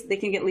first lease, they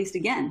can get leased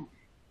again.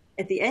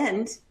 At the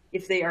end,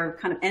 if they are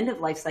kind of end of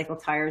life cycle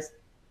tires,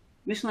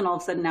 Michelin all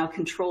of a sudden now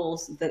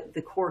controls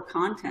the core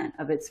content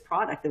of its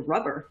product, the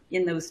rubber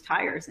in those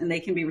tires, and they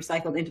can be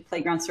recycled into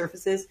playground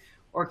surfaces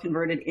or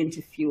converted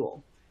into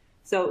fuel.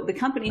 So the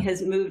company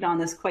has moved on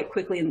this quite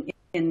quickly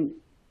in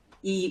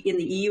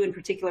the EU in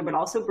particular, but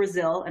also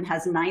Brazil, and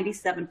has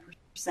 97%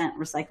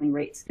 recycling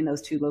rates in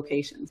those two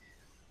locations.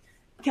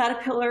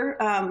 Caterpillar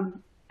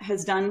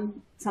has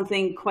done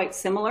something quite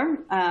similar,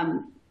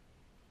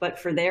 but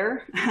for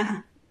their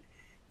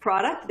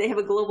product, they have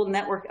a global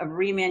network of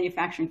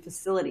remanufacturing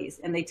facilities,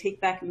 and they take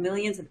back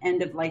millions of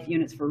end-of-life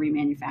units for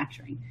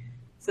remanufacturing.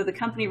 So the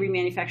company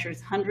remanufactures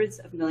hundreds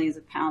of millions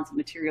of pounds of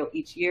material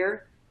each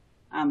year.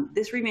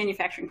 This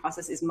remanufacturing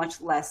process is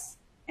much less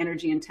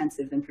energy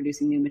intensive than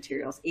producing new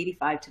materials,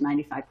 85 to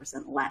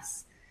 95%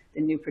 less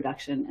than new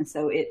production. And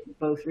so it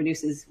both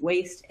reduces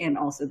waste and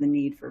also the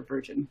need for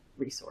virgin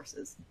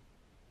resources.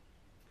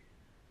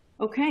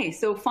 Okay,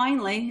 so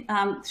finally,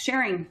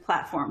 sharing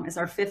platform is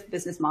our fifth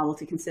business model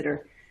to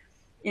consider.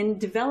 In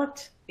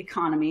developed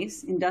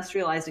economies,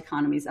 industrialized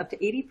economies, up to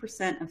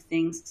 80% of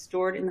things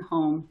stored in the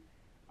home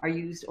are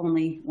used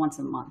only once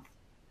a month.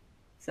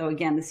 So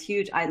again, this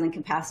huge idling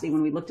capacity,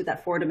 when we looked at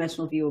that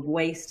four-dimensional view of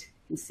waste,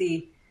 you can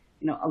see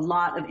a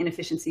lot of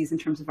inefficiencies in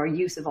terms of our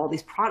use of all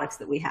these products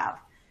that we have.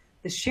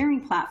 The sharing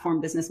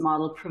platform business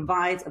model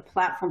provides a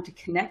platform to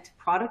connect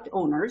product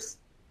owners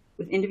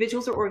with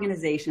individuals or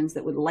organizations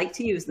that would like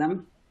to use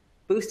them,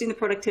 boosting the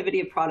productivity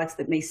of products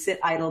that may sit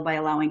idle by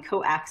allowing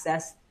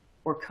co-access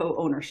or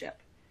co-ownership.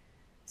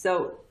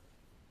 So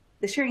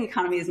the sharing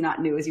economy is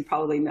not new, as you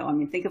probably know. I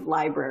mean, think of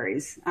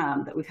libraries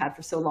that we've had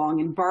for so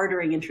long, and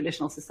bartering in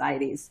traditional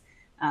societies,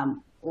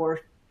 or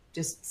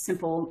just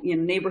simple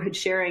neighborhood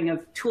sharing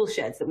of tool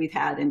sheds that we've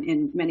had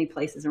in many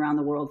places around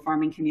the world,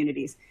 farming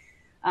communities.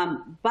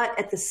 But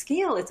at the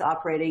scale it's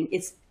operating,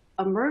 it's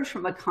emerged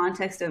from a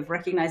context of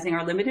recognizing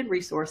our limited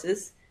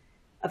resources,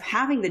 of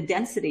having the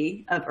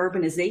density of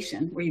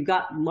urbanization, where you've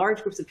got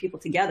large groups of people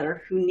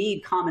together who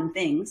need common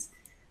things.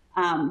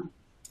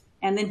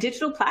 And then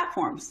digital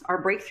platforms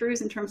are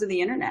breakthroughs in terms of the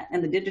internet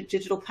and the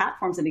digital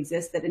platforms that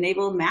exist that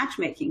enable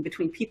matchmaking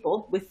between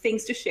people with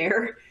things to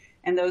share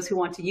and those who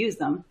want to use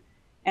them.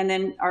 And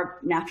then our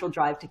natural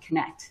drive to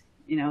connect,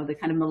 the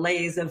kind of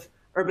malaise of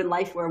urban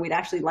life where we'd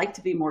actually like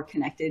to be more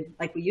connected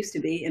like we used to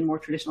be in more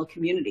traditional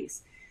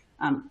communities.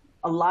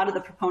 A lot of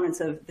the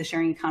proponents of the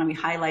sharing economy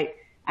highlight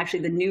actually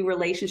the new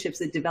relationships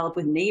that develop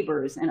with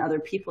neighbors and other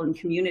people in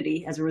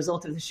community as a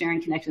result of the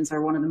sharing connections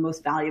are one of the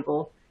most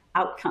valuable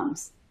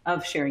outcomes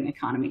of sharing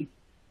economy.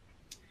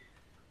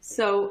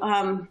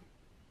 So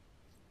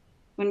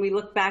when we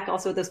look back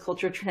also at those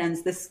cultural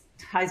trends, this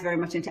ties very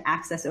much into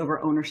access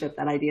over ownership,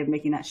 that idea of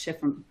making that shift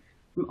from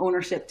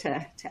ownership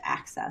to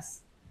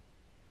access.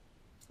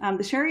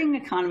 The sharing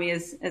economy,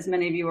 as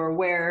many of you are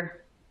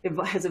aware,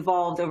 has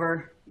evolved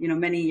over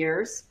many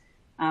years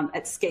at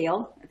the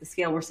scale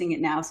we're seeing it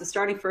now. So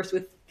starting first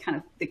with kind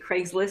of the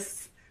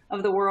Craigslists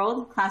of the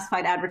world,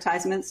 classified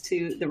advertisements,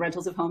 to the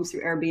rentals of homes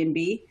through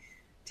Airbnb,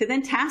 to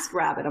then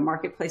TaskRabbit, a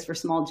marketplace for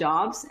small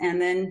jobs,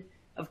 and then,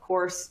 of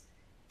course,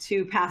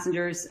 to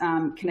passengers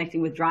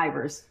connecting with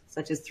drivers,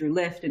 such as through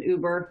Lyft and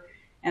Uber,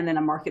 and then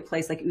a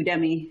marketplace like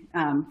Udemy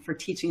for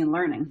teaching and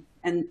learning,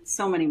 and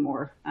so many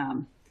more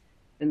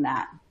than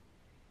that.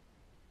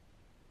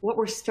 What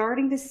we're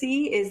starting to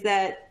see is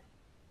that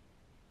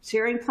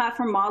sharing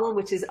platform model,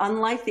 which is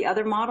unlike the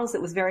other models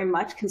that was very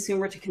much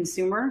consumer to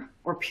consumer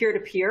or peer to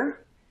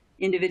peer,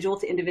 individual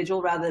to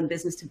individual rather than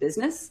business to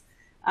business,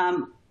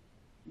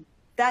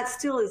 that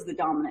still is the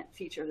dominant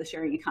feature of the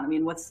sharing economy,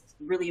 and what's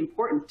really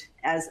important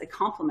as a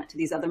complement to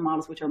these other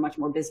models, which are much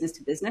more business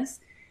to business.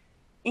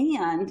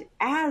 And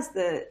as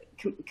the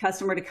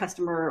customer to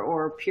customer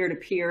or peer to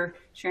peer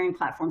sharing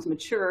platforms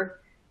mature,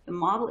 the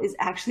model is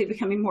actually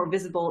becoming more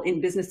visible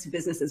in business to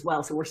business as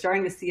well. So we're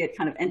starting to see it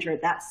kind of enter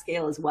at that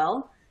scale as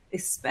well,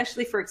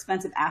 especially for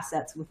expensive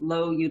assets with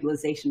low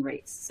utilization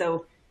rates.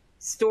 So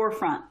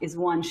Storefront is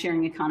one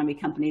sharing economy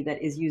company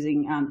that is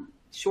using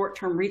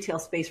short-term retail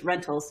space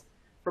rentals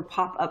for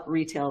pop-up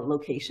retail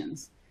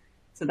locations.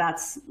 So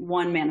that's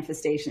one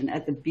manifestation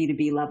at the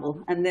B2B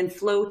level. And then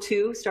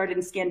Flow2, started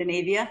in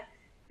Scandinavia,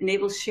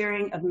 enables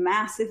sharing of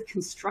massive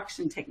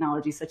construction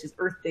technology such as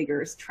earth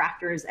diggers,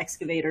 tractors,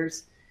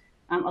 excavators,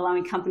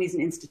 allowing companies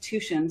and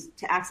institutions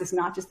to access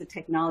not just the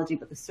technology,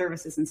 but the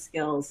services and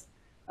skills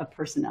of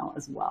personnel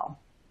as well.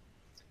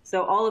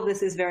 So all of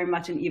this is very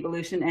much an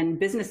evolution, and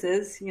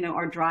businesses,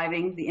 are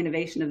driving the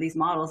innovation of these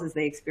models as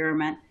they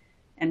experiment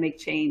and make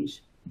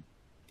change.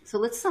 So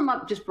let's sum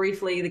up just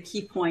briefly the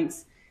key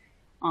points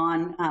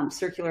on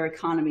circular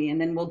economy,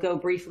 and then we'll go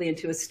briefly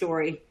into a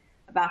story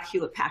about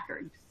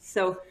Hewlett-Packard.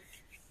 So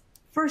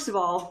first of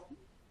all,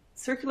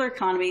 circular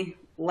economy,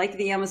 like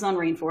the Amazon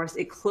rainforest,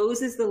 it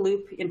closes the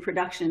loop in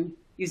production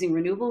using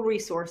renewable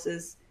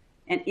resources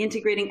and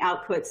integrating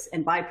outputs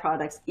and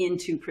byproducts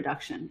into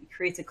production. It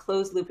creates a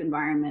closed loop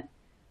environment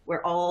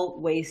where all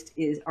waste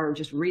are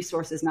just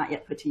resources not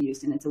yet put to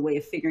use. And it's a way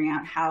of figuring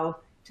out how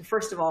to,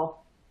 first of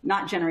all,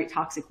 not generate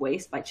toxic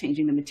waste by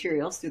changing the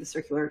materials through the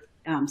circular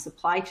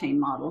supply chain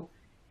model.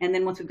 And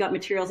then once we've got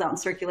materials out in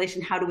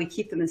circulation, how do we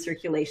keep them in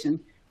circulation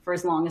for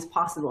as long as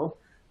possible?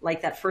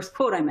 Like that first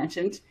quote I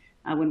mentioned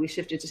when we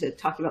shifted to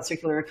talking about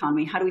circular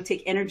economy, how do we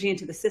take energy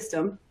into the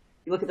system?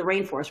 You look at the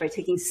rainforest, right?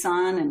 Taking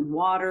sun and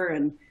water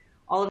and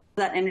all of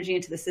that energy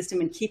into the system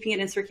and keeping it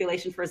in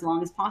circulation for as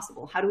long as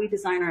possible. How do we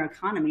design our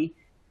economy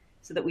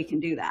so that we can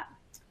do that?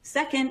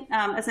 Second,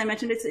 as I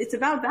mentioned, it's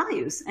about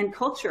values and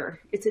culture.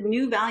 It's a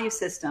new value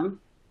system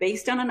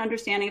based on an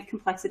understanding of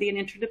complexity and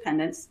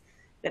interdependence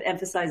that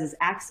emphasizes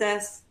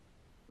access,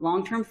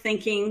 long-term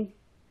thinking,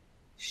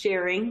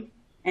 sharing,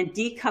 and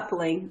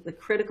decoupling, the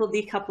critical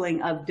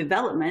decoupling of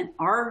development,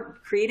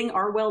 creating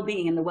our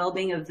well-being and the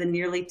well-being of the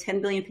nearly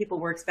 10 billion people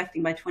we're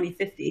expecting by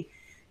 2050,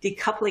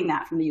 decoupling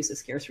that from the use of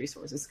scarce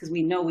resources, because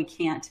we know we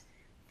can't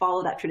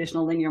follow that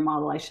traditional linear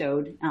model I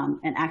showed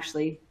and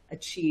actually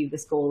achieve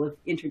this goal of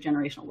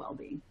intergenerational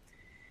well-being.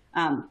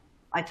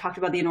 I talked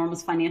about the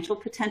enormous financial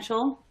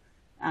potential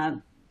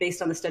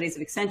based on the studies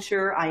of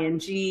Accenture,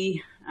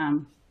 ING,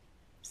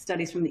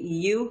 studies from the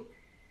EU,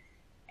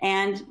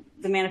 and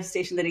the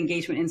manifestation that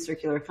engagement in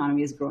circular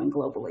economy is growing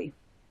globally.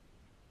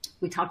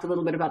 We talked a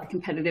little bit about the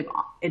competitive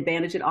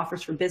advantage it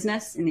offers for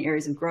business in the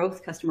areas of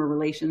growth, customer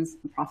relations,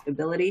 and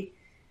profitability,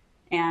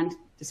 and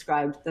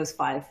described those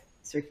 5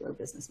 circular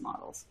business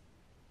models.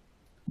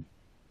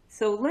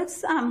 So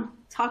let's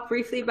talk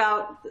briefly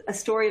about a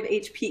story of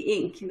HP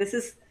Inc. This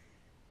is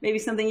maybe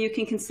something you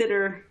can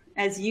consider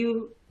as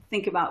you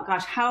think about,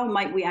 gosh, how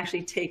might we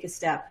actually take a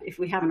step if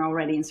we haven't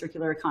already in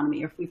circular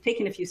economy, or if we've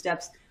taken a few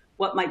steps,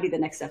 what might be the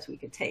next steps we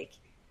could take?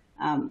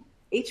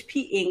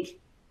 HP Inc.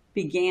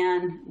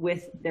 began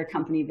with their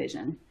company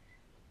vision.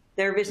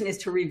 Their vision is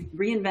to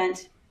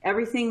reinvent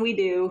everything we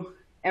do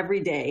every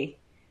day,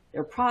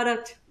 their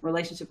product,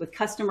 relationship with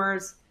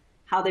customers,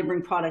 how they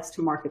bring products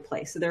to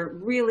marketplace. So they're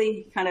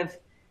really kind of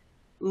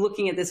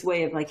looking at this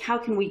way of like, how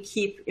can we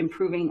keep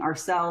improving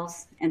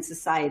ourselves and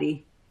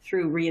society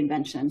through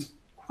reinvention,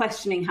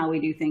 questioning how we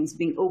do things,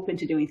 being open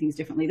to doing things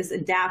differently. This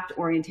adapt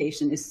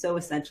orientation is so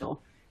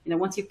essential.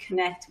 Once you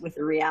connect with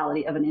the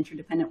reality of an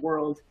interdependent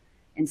world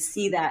and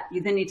see that,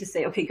 you then need to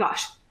say, okay,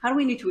 gosh, how do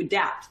we need to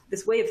adapt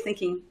this way of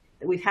thinking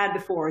that we've had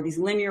before, these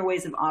linear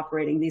ways of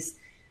operating, these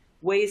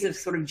ways of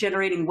sort of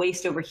generating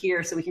waste over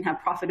here so we can have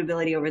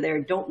profitability over there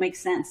don't make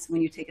sense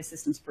when you take a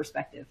systems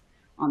perspective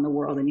on the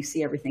world and you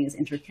see everything is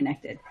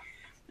interconnected.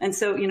 And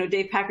so,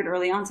 Dave Packard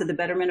early on said the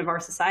betterment of our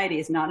society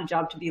is not a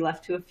job to be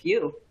left to a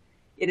few.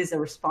 It is a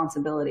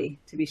responsibility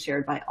to be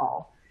shared by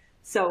all.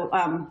 So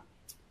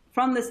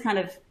from this kind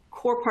of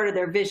core part of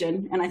their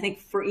vision, and I think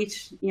for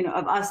each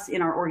of us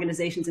in our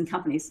organizations and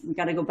companies, we've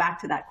got to go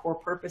back to that core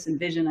purpose and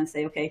vision and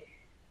say, okay,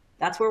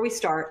 that's where we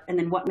start, and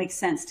then what makes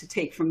sense to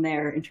take from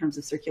there in terms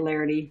of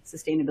circularity,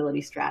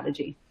 sustainability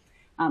strategy.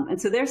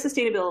 And so their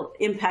sustainable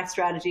impact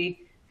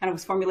strategy kind of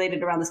was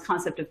formulated around this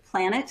concept of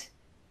planet,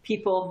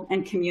 people,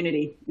 and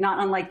community, not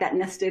unlike that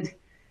nested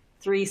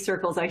 3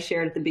 circles I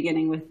shared at the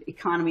beginning with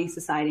economy,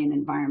 society, and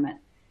environment.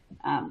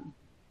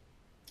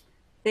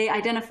 They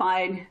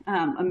identified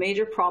a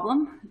major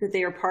problem that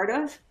they are part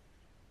of,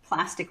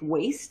 plastic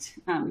waste.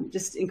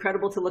 Just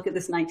incredible to look at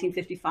this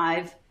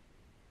 1955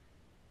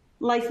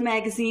 Life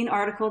magazine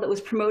article that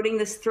was promoting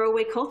this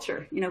throwaway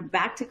culture,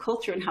 back to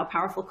culture and how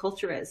powerful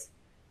culture is.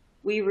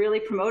 We really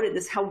promoted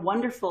this, how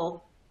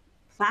wonderful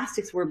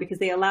plastics were, because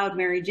they allowed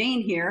Mary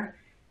Jane here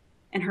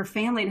and her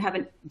family to have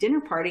a dinner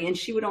party, and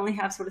she would only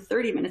have sort of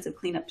 30 minutes of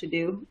cleanup to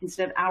do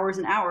instead of hours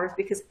and hours,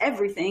 because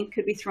everything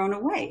could be thrown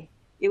away.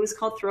 It was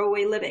called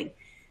throwaway living.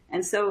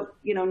 And so,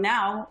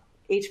 now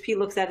HP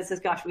looks at it and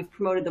says, gosh, we've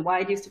promoted the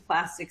wide use of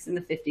plastics in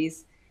the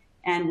 50s,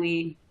 and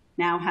we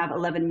now have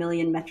 11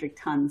 million metric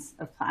tons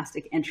of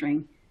plastic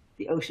entering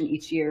the ocean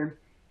each year.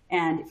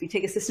 And if you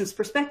take a systems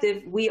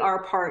perspective, we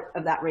are part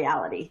of that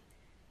reality.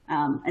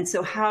 And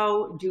so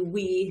how do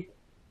we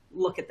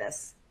look at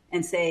this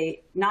and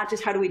say, not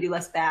just how do we do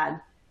less bad,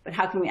 but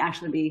how can we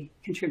actually be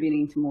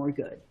contributing to more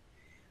good?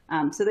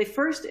 So they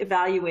first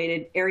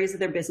evaluated areas of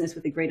their business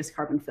with the greatest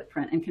carbon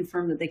footprint and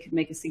confirmed that they could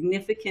make a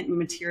significant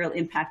material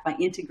impact by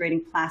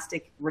integrating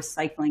plastic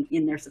recycling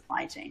in their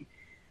supply chain.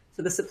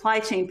 So the supply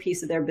chain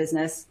piece of their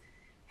business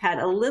had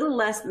a little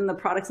less than the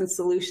products and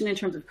solution in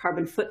terms of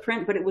carbon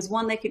footprint, but it was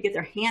one they could get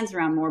their hands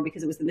around more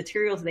because it was the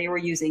materials they were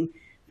using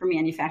for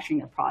manufacturing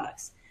their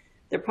products.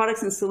 Their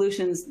products and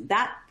solutions,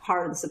 that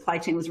part of the supply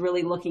chain was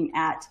really looking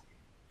at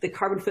the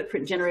carbon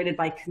footprint generated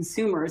by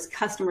consumers,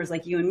 customers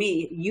like you and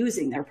me,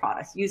 using their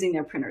products, using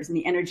their printers, and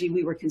the energy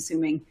we were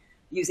consuming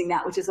using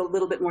that, which is a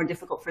little bit more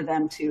difficult for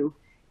them to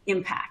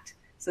impact.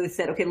 So they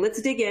said, okay, let's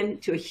dig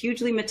into a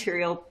hugely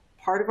material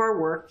part of our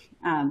work,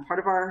 part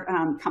of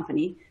our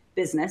company,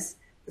 business,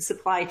 the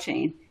supply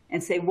chain,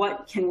 and say,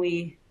 what can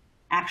we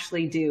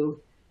actually do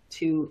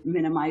to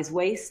minimize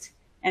waste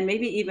and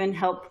maybe even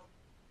help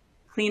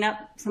clean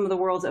up some of the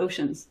world's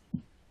oceans?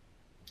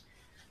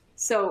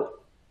 So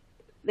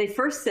they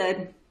first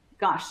said,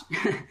 gosh,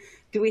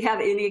 do we have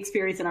any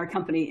experience in our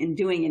company in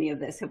doing any of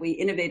this? Have we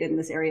innovated in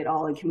this area at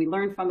all? And can we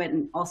learn from it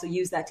and also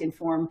use that to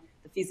inform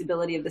the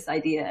feasibility of this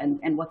idea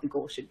and what the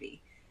goal should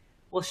be?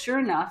 Well, sure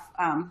enough,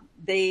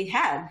 they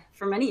had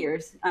for many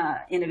years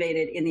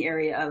innovated in the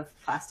area of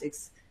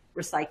plastics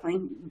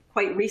recycling.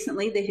 Quite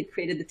recently, they had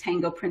created the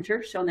Tango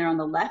printer, shown there on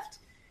the left,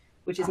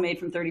 which is made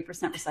from 30%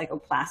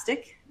 recycled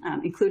plastic,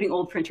 including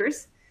old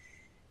printers.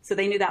 So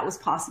they knew that was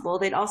possible.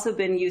 They'd also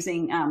been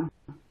using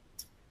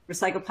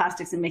recycled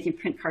plastics and making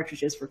print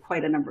cartridges for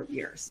quite a number of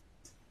years.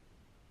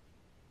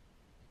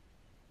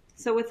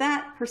 So with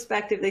that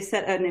perspective, they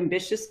set an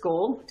ambitious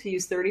goal to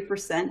use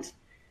 30%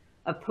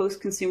 of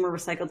post-consumer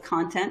recycled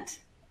content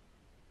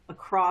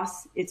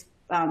across its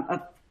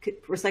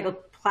recycled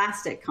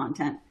plastic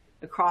content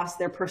across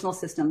their personal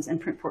systems and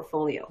print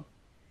portfolio.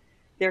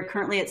 They're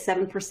currently at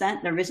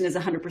 7%. Their vision is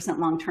 100%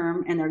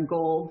 long-term, and their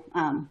goal,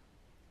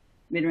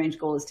 mid-range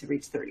goal, is to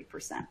reach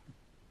 30%.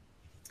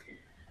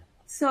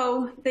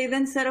 So they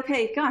then said,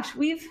 okay, gosh,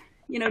 we've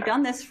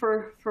done this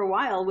for a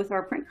while with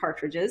our print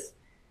cartridges.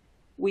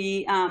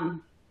 We,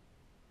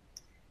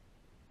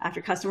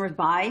 after customers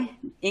buy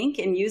ink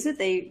and use it,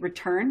 they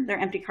return their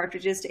empty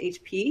cartridges to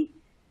HP.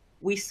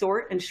 We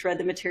sort and shred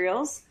the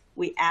materials.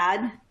 We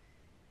add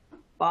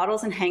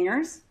bottles and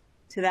hangers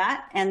to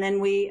that, and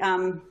then we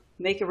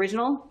make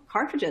original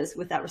cartridges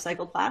with that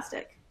recycled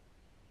plastic.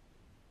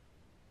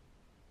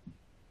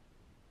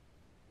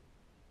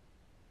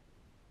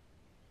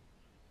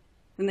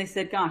 And they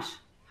said, gosh,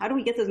 how do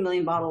we get those 1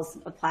 million bottles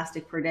of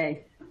plastic per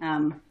day?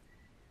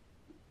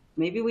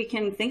 Maybe we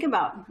can think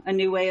about a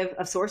new way of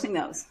sourcing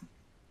those.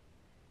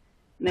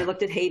 And they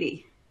looked at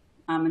Haiti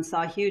and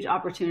saw a huge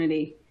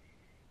opportunity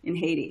in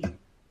Haiti.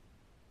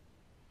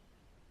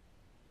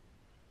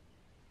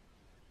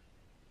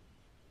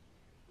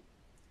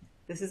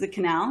 This is a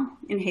canal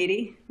in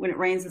Haiti. When it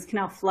rains, this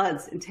canal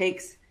floods and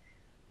takes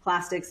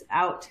plastics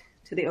out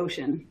to the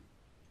ocean.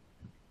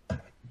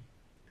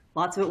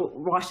 Lots of it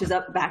washes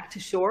up back to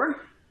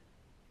shore.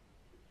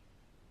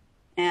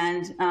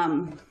 And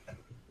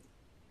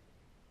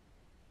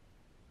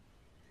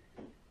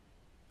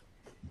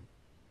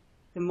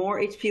the more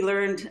HP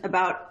learned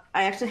about,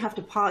 I actually have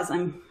to pause.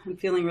 I'm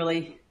feeling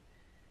really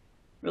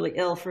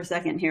ill for a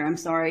second here. I'm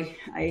sorry.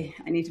 I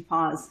need to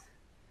pause.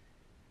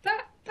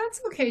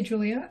 That's okay,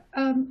 Julia.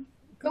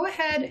 Go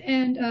ahead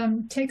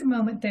and take a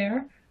moment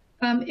there.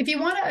 If you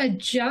want to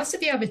adjust,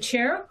 if you have a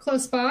chair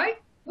close by.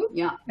 Whoop,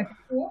 yeah.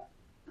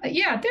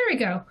 Yeah, there we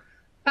go.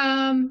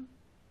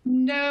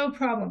 No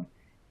problem.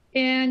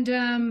 And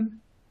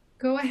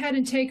go ahead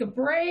and take a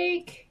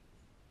break.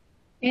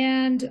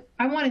 And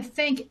I want to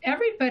thank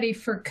everybody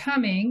for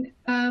coming.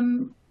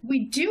 We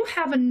do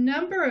have a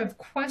number of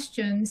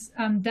questions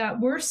that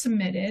were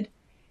submitted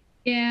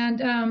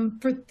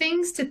and for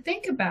things to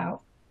think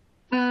about.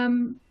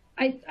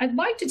 I'd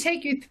like to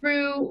take you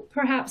through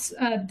perhaps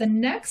the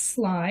next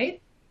slide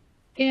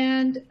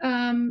and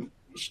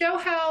show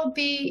how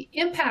the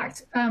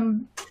impact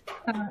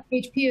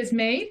HP has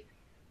made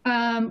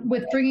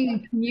with bringing in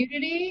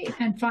community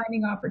and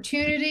finding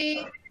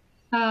opportunity.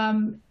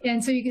 And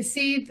so you can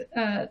see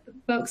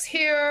folks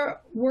here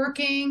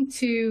working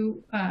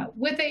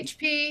with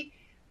HP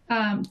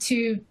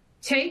to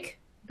take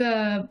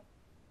the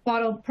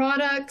bottled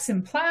products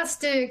and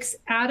plastics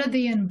out of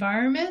the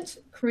environment,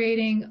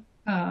 creating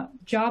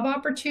job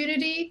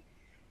opportunity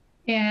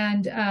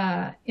and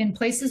in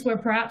places where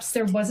perhaps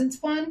there wasn't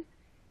one.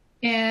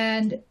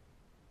 And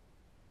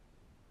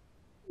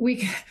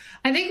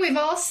I think we've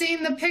all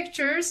seen the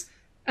pictures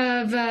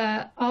of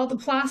all the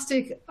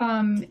plastic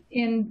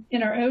in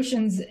our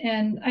oceans.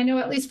 And I know,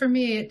 at least for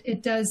me,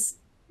 it does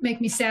make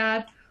me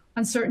sad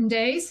on certain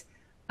days.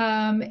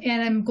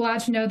 And I'm glad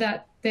to know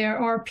that there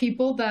are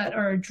people that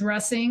are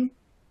addressing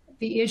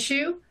the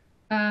issue.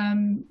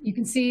 You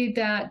can see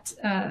that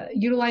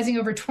utilizing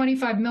over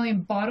 25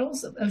 million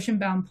bottles of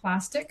ocean-bound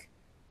plastic,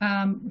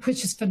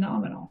 which is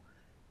phenomenal.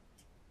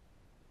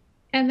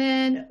 And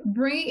then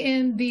bringing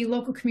in the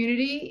local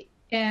community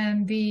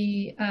and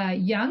the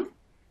young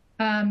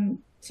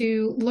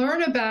to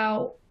learn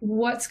about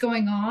what's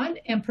going on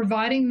and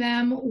providing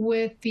them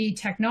with the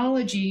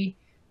technology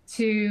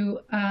to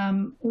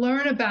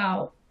learn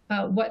about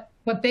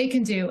what they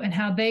can do and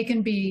how they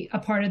can be a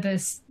part of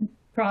this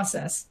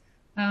process.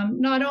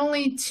 Not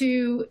only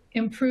to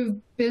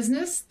improve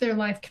business, their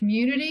life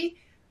community,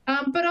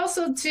 but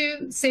also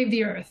to save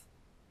the earth.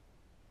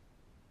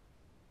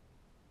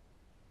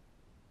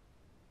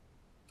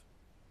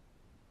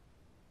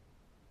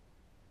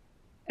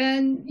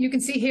 And you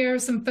can see here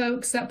some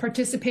folks that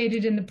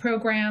participated in the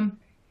program,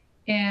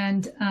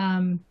 and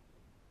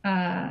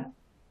I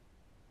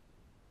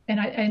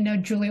know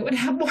Julia would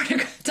have more to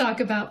talk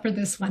about for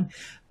this one.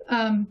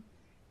 But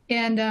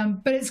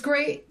it's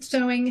great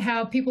showing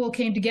how people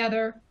came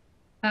together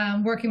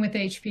working with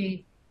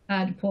HP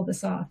to pull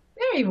this off.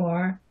 There you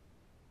are.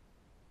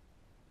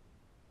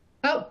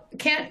 Oh,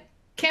 can't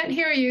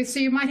hear you, so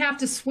you might have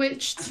to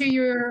switch to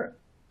your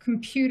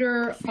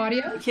computer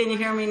audio. Can you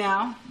hear me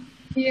now?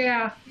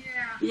 Yeah.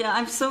 Yeah,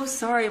 I'm so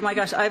sorry. Oh my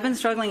gosh, I've been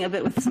struggling a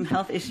bit with some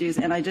health issues,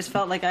 and I just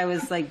felt like I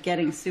was like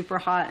getting super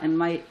hot and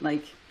might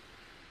like,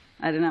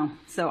 I don't know.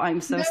 So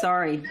I'm so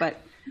sorry,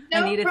 but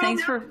Anita,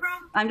 thanks for,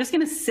 I'm just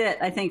going to sit,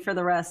 I think, for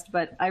the rest,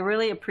 but I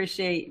really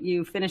appreciate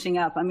you finishing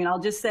up. I mean, I'll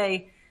just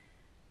say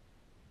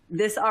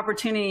this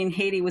opportunity in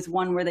Haiti was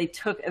one where they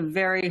took a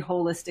very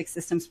holistic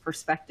systems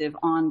perspective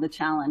on the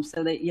challenge.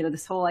 So that, you know,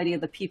 this whole idea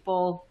of the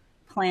people,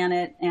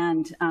 planet,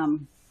 and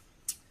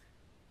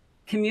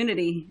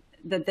community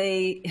that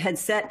they had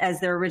set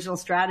as their original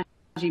strategy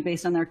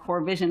based on their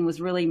core vision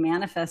was really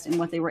manifest in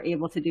what they were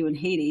able to do in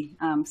Haiti.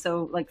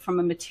 So like from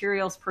a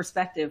materials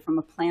perspective, from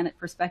a planet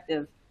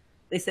perspective,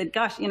 they said,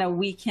 gosh, you know,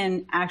 we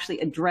can actually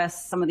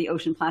address some of the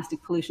ocean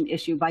plastic pollution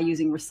issue by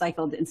using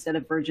recycled instead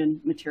of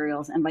virgin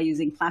materials, and by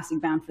using plastic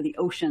bound for the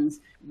oceans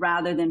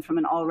rather than from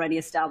an already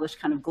established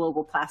kind of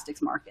global plastics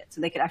market.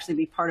 So they could actually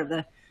be part of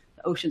the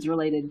oceans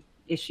related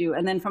issue.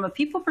 And then from a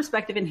people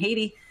perspective in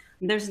Haiti,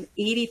 there's an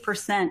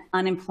 80%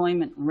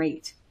 unemployment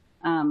rate.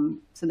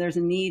 So there's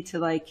a need to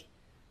like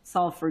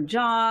solve for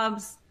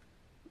jobs,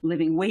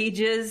 living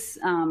wages,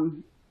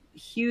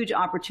 huge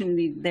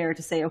opportunity there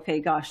to say, okay,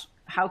 gosh,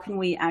 how can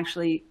we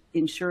actually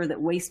ensure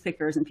that waste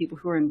pickers and people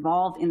who are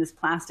involved in this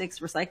plastics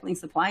recycling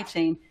supply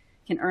chain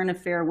can earn a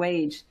fair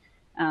wage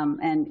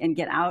and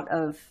get out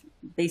of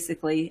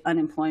basically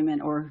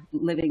unemployment or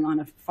living on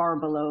a far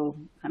below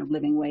kind of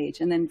living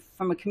wage. And then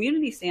from a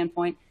community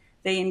standpoint,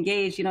 they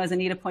engaged, you know, as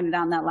Anita pointed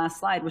out in that last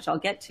slide, which I'll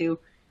get to,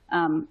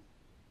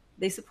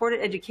 they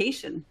supported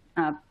education.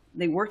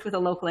 They worked with a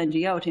local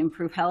NGO to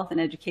improve health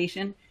and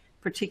education,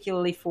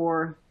 particularly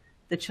for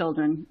the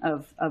children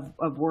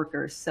of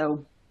workers.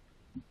 So,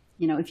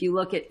 you know, if you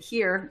look at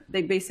here,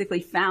 they basically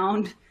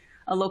found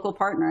a local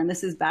partner, and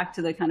this is back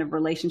to the kind of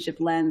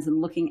relationship lens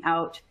and looking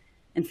out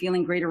and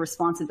feeling greater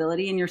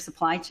responsibility in your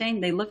supply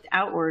chain. They looked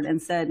outward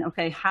and said,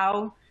 okay,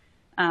 how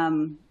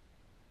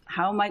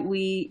might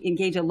we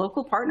engage a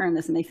local partner in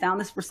this? And they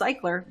found this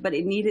recycler, but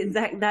it needed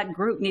that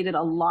group needed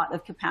a lot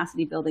of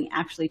capacity building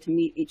actually to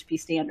meet HP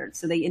standards.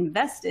 So they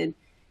invested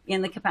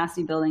in the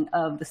capacity building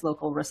of this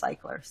local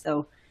recycler.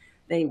 So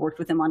they worked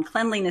with them on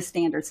cleanliness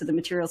standards so the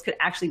materials could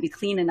actually be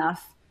clean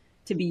enough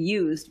to be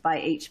used by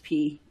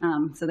HP.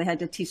 So they had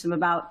to teach them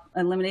about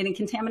eliminating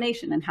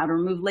contamination and how to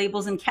remove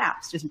labels and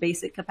caps, just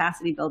basic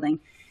capacity building.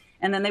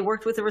 And then they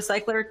worked with the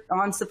recycler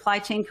on supply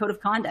chain code of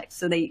conduct.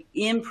 So they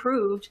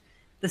improved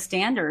the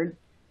standard,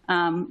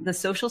 the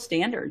social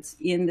standards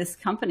in this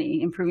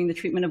company, improving the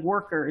treatment of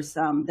workers,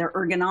 their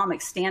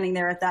ergonomics, standing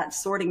there at that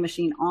sorting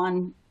machine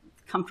on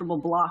comfortable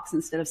blocks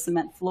instead of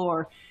cement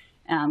floor,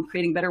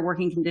 creating better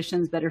working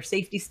conditions, better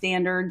safety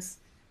standards,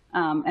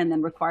 and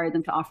then required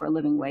them to offer a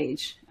living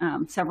wage,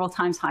 several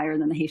times higher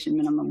than the Haitian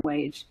minimum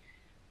wage.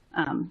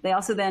 They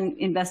also then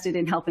invested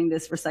in helping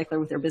this recycler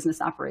with their business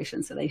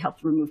operations. So they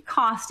helped remove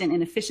cost and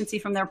inefficiency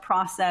from their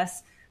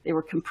process. They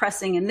were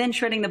compressing and then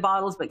shredding the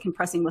bottles, but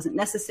compressing wasn't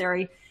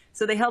necessary.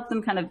 So they helped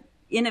them kind of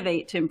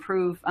innovate to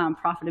improve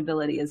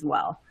profitability as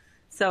well.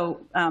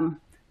 So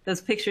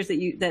those pictures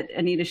that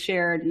Anita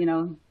shared, you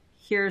know,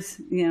 here's,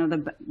 you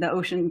know, the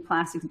ocean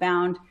plastics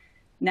bound,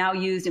 now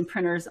used in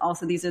printers.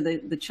 Also, these are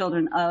the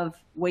children of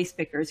waste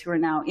pickers who are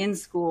now in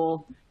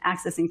school,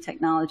 accessing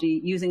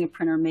technology, using a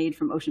printer made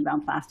from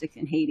ocean-bound plastic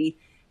in Haiti.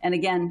 And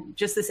again,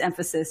 just this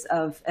emphasis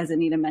of, as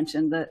Anita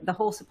mentioned, the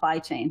whole supply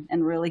chain,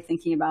 and really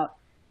thinking about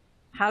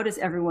how does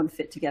everyone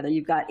fit together.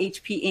 You've got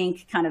HP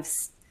Inc., kind of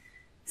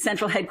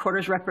central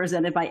headquarters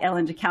represented by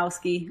Ellen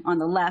Jakowski on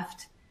the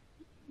left,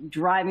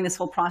 driving this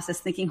whole process,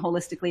 thinking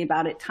holistically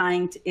about it,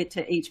 tying it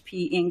to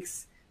HP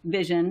Inc.'s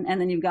vision. And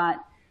then you've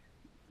got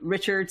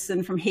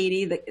Richardson from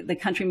Haiti, the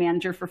country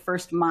manager for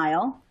First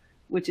Mile,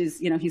 which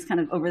is, you know, he's kind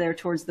of over there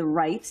towards the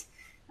right.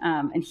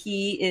 And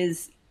he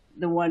is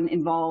the one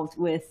involved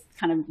with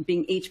kind of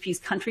being HP's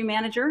country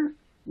manager,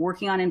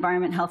 working on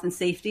environment, health, and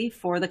safety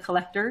for the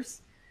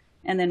collectors.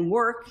 And then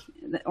Work,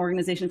 the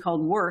organization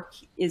called Work,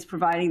 is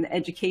providing the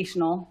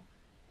educational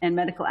and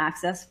medical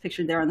access,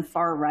 pictured there on the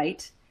far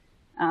right.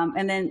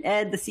 And then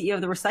Ed, the CEO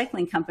of the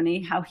recycling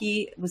company, how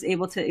he was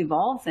able to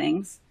evolve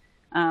things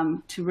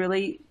to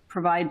really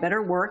provide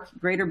better work,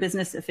 greater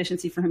business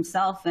efficiency for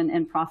himself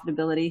and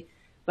profitability,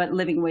 but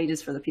living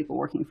wages for the people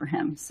working for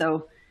him.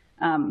 So,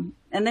 and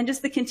then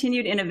just the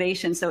continued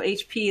innovation. So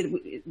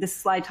HP, this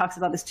slide talks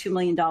about this $2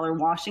 million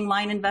washing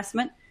line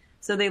investment.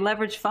 So they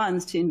leverage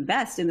funds to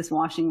invest in this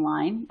washing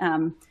line.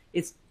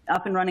 It's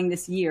up and running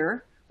this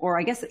year, or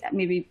I guess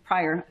maybe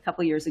prior, a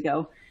couple of years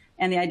ago.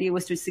 And the idea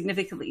was to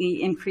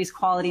significantly increase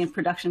quality and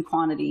production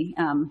quantity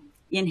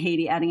in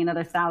Haiti, adding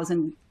another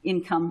 1,000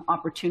 income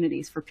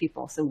opportunities for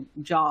people, so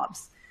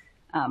jobs.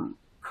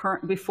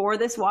 Before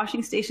this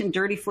washing station,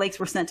 dirty flakes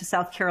were sent to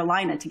South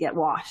Carolina to get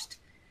washed.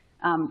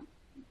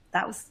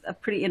 That was a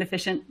pretty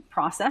inefficient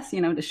process,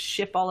 you know, to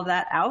ship all of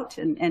that out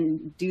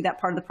and do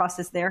that part of the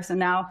process there. So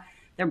now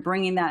they're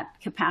bringing that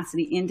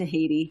capacity into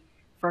Haiti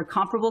for a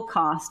comparable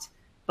cost,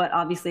 but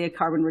obviously a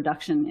carbon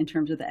reduction in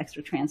terms of the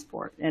extra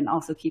transport, and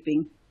also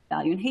keeping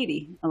value in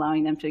Haiti,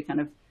 allowing them to kind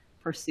of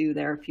pursue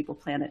their people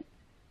planet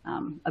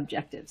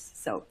objectives.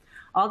 So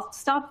I'll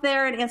stop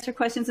there and answer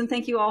questions, and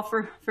thank you all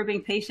for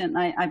being patient.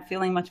 I'm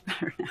feeling much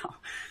better now.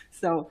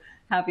 So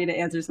happy to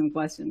answer some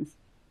questions.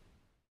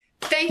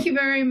 Thank you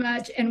very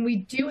much. And we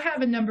do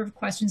have a number of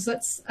questions.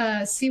 Let's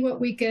see what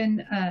we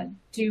can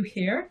do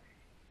here.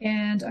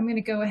 And I'm going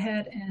to go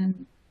ahead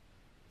and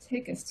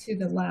take us to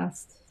the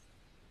last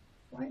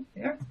slide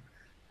there.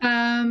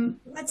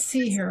 Let's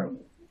see here.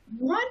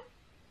 What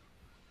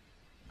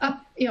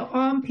up,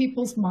 on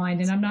people's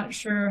mind, and I'm not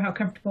sure how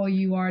comfortable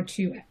you are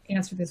to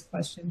answer this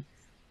question.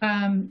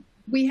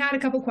 We had a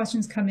couple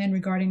questions come in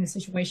regarding the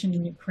situation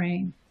in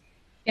Ukraine.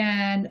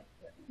 And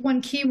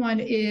one key one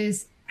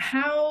is,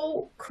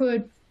 how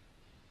could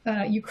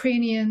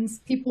Ukrainians,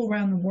 people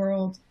around the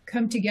world,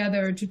 come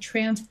together to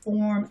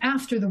transform,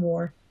 after the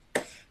war,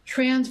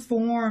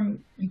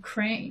 transform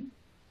Ukraine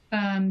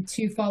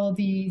to follow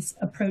these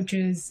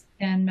approaches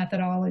and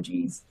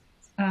methodologies?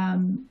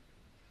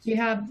 Do you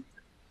have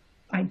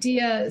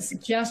ideas,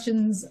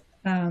 suggestions?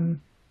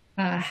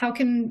 How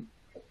can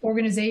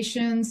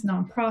organizations,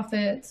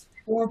 nonprofits,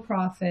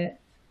 for-profit,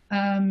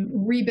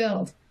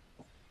 rebuild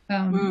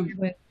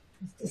with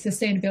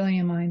sustainability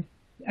in mind?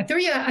 I threw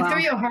you a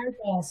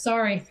hardball.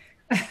 Sorry.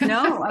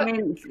 No, I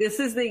mean, this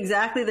is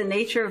exactly the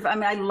nature of,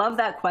 I love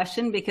that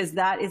question, because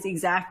that is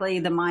exactly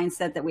the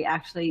mindset that we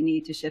actually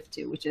need to shift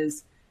to, which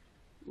is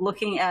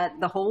looking at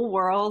the whole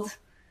world,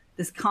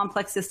 this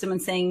complex system,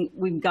 and saying,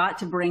 we've got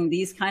to bring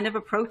these kind of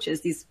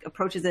approaches, these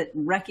approaches that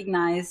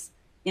recognize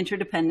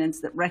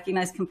interdependence, that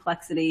recognize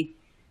complexity,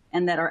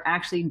 and that are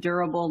actually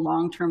durable,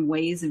 long-term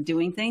ways of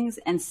doing things,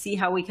 and see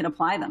how we can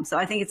apply them. So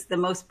I think it's the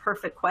most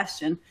perfect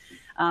question.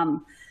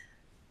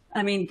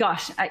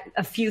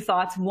 A few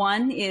thoughts.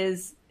 One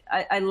is,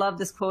 I love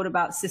this quote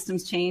about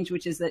systems change,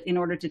 which is that in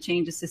order to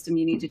change a system,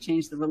 you need to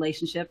change the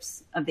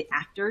relationships of the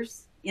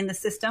actors in the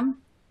system.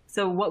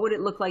 So what would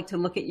it look like to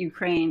look at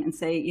Ukraine and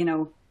say,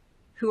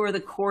 who are the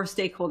core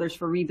stakeholders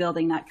for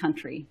rebuilding that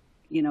country?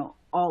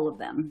 All of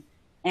them.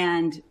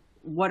 And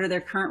what are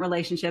their current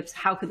relationships?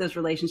 How could those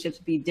relationships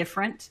be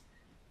different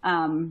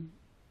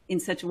in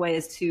such a way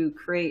as to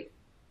create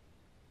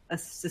a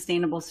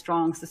sustainable,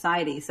 strong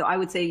society? So I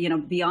would say,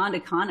 beyond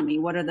economy,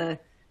 what are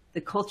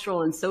the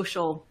cultural and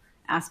social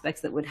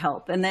aspects that would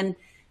help? And then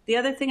the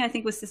other thing I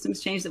think with systems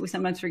change that we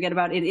sometimes forget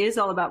about, it is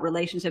all about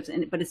relationships,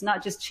 but it's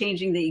not just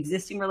changing the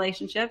existing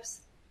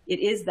relationships. It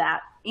is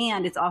that,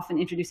 and it's often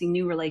introducing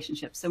new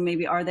relationships. So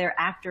maybe, are there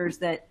actors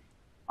that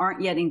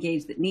aren't yet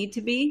engaged that need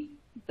to be,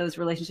 those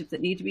relationships that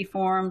need to be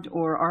formed,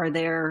 or are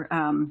there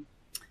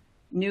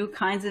new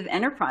kinds of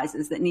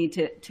enterprises that need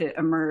to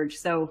emerge?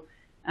 So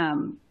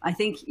I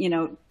think,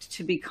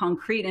 to be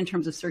concrete in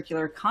terms of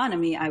circular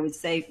economy, I would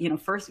say,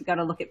 first we've got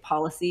to look at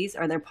policies.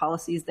 Are there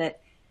policies that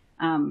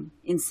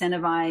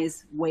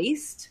incentivize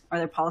waste? Are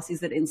there policies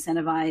that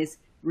incentivize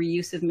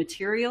reuse of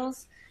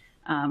materials?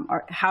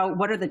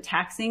 What are the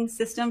taxing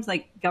systems?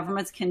 Like,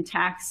 governments can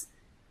tax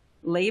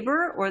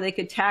labor, or they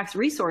could tax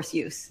resource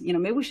use.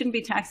 Maybe we shouldn't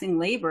be taxing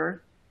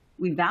labor.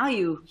 We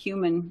value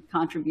human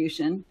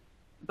contribution,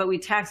 but we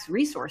tax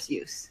resource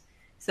use.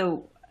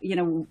 So,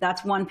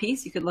 that's one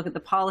piece. You could look at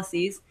the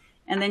policies,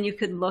 and then you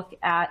could look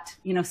at,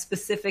 do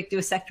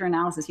a sector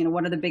analysis.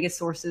 What are the biggest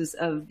sources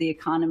of the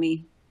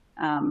economy,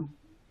 the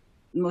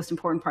most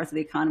important parts of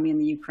the economy in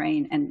the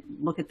Ukraine, and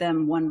look at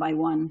them one by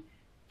one,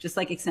 just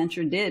like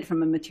Accenture did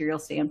from a material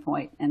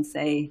standpoint, and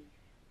say,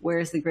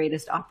 where's the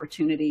greatest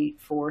opportunity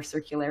for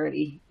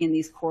circularity in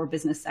these core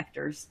business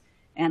sectors,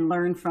 and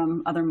learn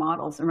from other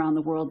models around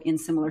the world in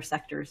similar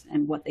sectors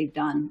and what they've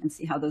done, and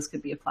see how those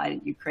could be applied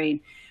in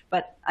Ukraine.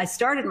 But I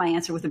started my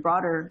answer with a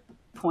broader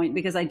point,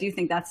 because I do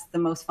think that's the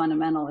most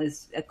fundamental,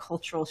 is a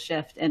cultural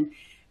shift. And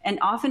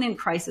often in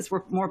crisis,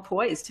 we're more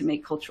poised to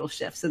make cultural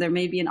shifts. So there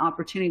may be an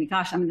opportunity.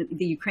 Gosh,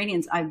 the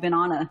Ukrainians, I've been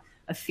on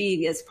a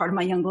feed as part of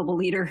my Young Global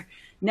Leader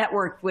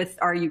network with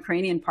our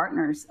Ukrainian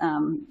partners,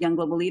 Young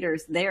Global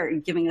Leaders. They're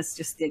giving us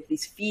just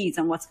these feeds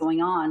on what's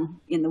going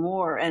on in the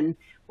war and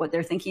what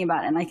they're thinking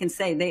about. And I can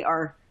say they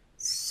are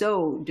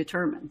so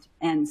determined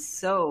and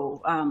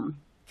so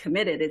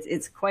committed.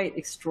 It's quite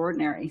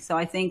extraordinary. So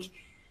I think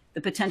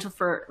the potential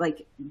for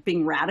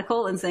being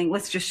radical and saying,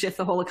 let's just shift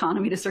the whole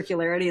economy to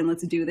circularity and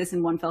let's do this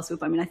in one fell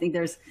swoop. I think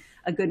there's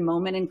a good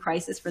moment in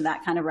crisis for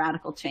that kind of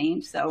radical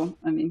change. So,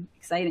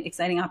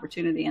 exciting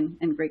opportunity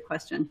and great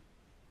question.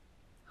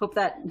 Hope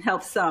that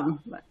helps some.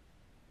 But.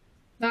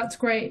 That's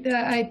great.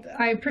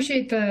 I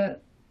appreciate I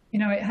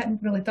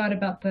hadn't really thought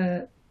about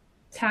the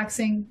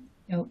taxing,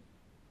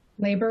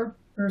 labor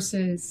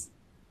versus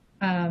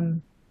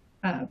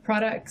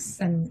products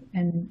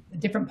and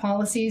different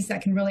policies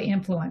that can really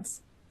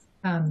influence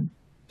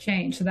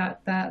change. So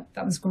that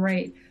was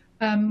great.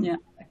 Yeah.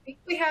 I think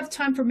we have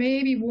time for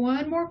maybe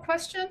one more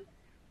question.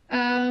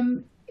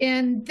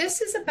 And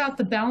this is about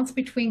the balance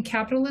between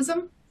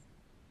capitalism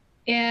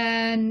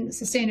and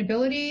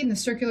sustainability and the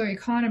circular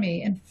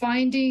economy, and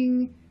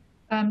finding,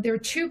 there are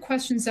two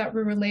questions that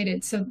were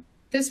related. So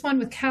this one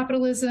with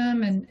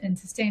capitalism and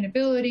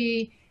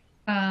sustainability,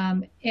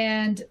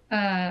 and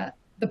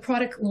the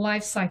product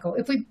life cycle.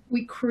 If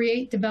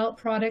we develop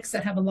products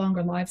that have a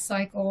longer life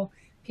cycle,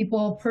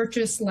 people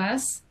purchase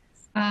less,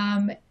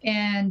 and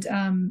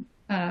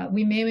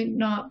we may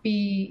not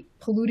be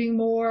polluting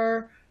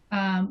more,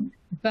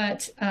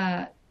 but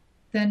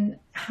then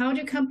how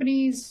do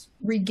companies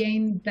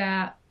regain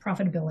that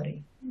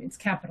profitability? It's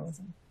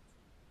capitalism.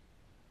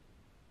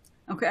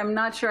 Okay, I'm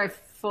not sure I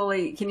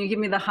fully, can you give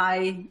me the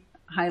high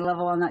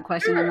level on that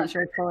question? Sure. I'm not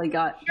sure I fully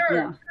got.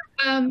 Sure.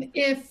 Yeah.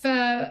 If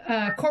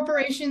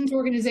corporations,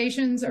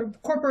 organizations, or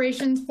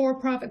corporations,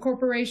 for-profit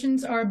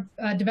corporations are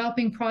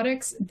developing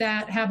products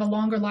that have a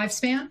longer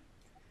lifespan,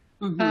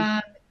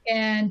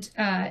 and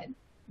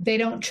they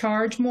don't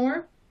charge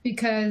more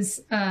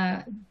because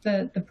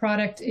the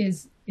product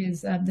is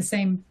the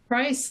same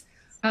price,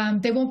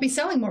 they won't be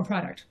selling more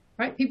product,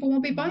 right? People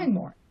won't be buying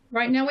more.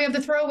 Right now we have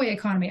the throwaway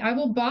economy. I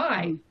will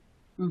buy,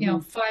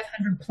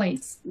 500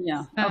 plates.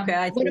 Yeah. Okay.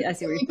 I see what you're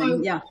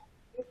saying. Yeah.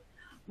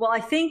 Well, I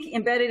think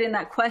embedded in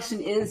that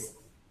question is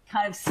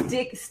kind of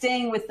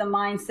staying with the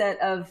mindset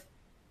of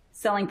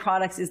selling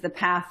products is the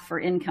path for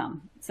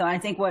income. So I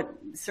think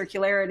what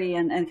circularity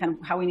and kind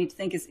of how we need to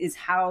think is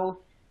how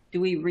do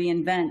we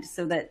reinvent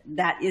so that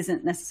that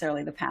isn't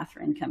necessarily the path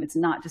for income. It's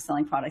not just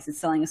selling products, it's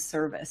selling a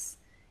service.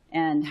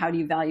 And how do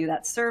you value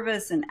that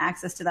service and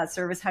access to that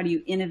service? How do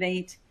you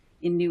innovate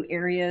in new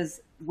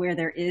areas where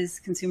there is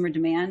consumer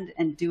demand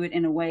and do it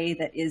in a way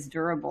that is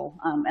durable?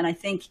 And I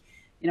think,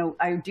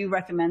 I do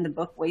recommend the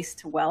book Waste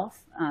to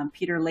Wealth.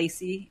 Peter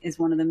Lacy is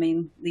one of the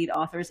main lead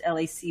authors,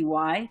 Lacy.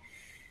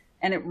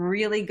 And it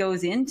really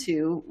goes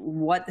into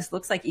what this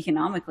looks like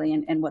economically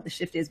and what the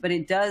shift is. But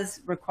it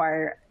does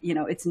require,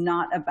 it's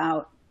not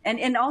about,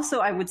 and also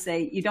I would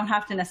say you don't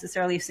have to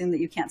necessarily assume that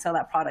you can't sell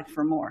that product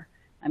for more.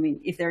 I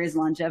mean, if there is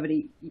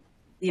longevity,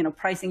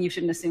 pricing, you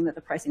shouldn't assume that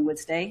the pricing would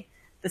stay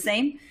the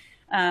same.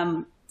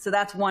 So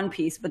that's one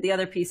piece. But the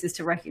other piece is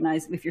to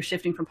recognize if you're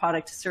shifting from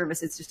product to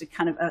service, it's just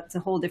it's a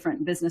whole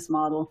different business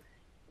model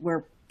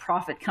where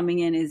profit coming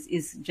in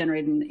is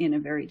generated in a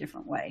very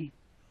different way.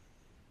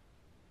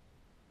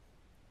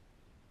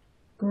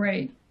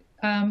 Great.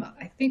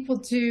 I think we'll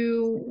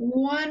do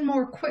one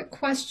more quick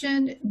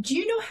question. Do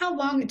you know how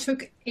long it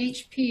took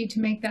HP to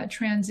make that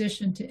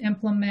transition to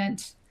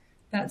implement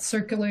that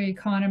circular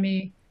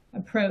economy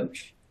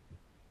approach?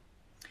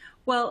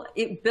 Well,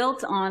 it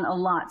built on a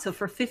lot. So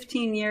for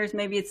 15 years,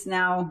 maybe it's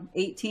now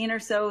 18 or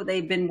so,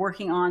 they've been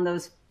working on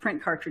those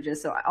print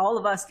cartridges. So all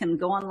of us can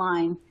go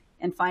online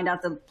and find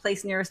out the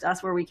place nearest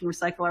us where we can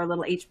recycle our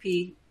little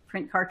HP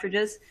print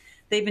cartridges.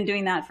 They've been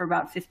doing that for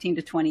about 15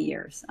 to 20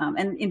 years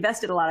and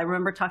invested a lot. I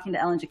remember talking to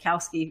Ellen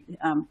Jakowski,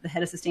 the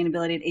head of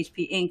sustainability at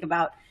HP Inc.,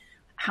 about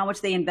how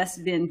much they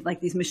invested in like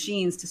these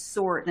machines to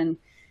sort and,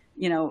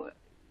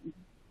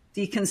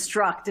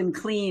 deconstruct and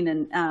clean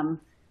and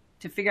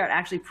to figure out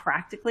actually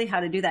practically how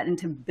to do that and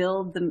to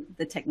build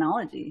the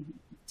technology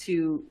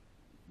to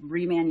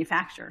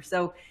remanufacture.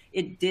 So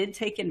it did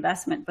take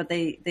investment, but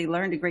they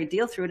learned a great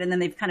deal through it. And then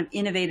they've kind of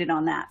innovated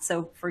on that.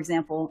 So for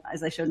example,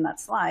 as I showed in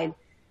that slide,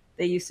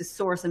 they used to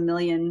source 1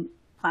 million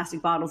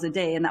plastic bottles a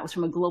day. And that was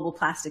from a global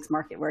plastics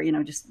market where,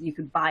 you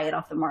could buy it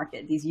off the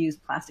market, these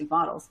used plastic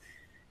bottles.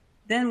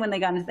 Then when they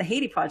got into the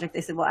Haiti project,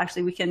 they said, well,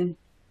 actually we can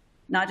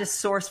not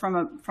just source from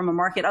a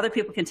market. Other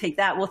people can take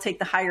that. We'll take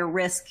the higher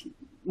risk,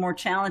 more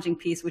challenging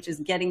piece, which is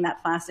getting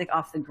that plastic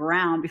off the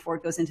ground before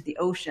it goes into the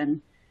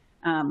ocean.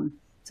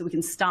 So we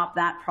can stop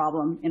that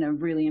problem in a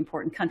really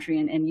important country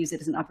and use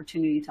it as an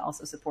opportunity to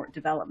also support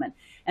development.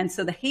 And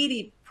so the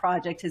Haiti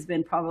project has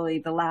been probably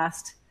the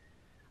last,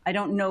 I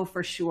don't know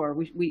for sure,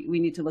 we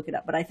need to look it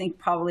up, but I think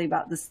probably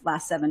about this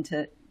last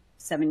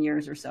 7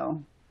 years or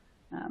so.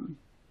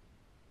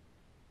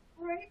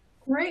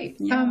 Great.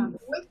 Yeah.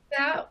 With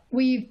that,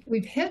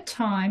 we've hit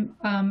time.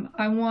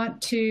 I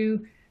want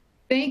to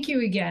thank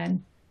you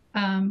again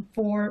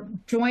for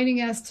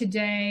joining us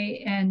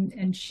today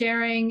and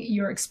sharing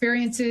your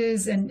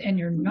experiences and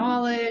your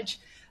knowledge.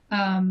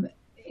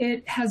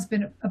 It has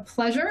been a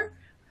pleasure.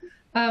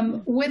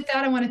 With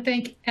that, I want to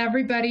thank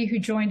everybody who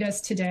joined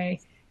us today.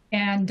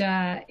 And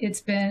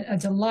it's been a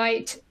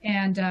delight.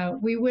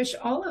 And we wish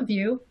all of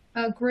you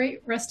a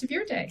great rest of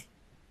your day.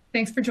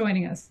 Thanks for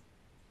joining us.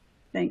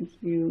 Thank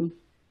you.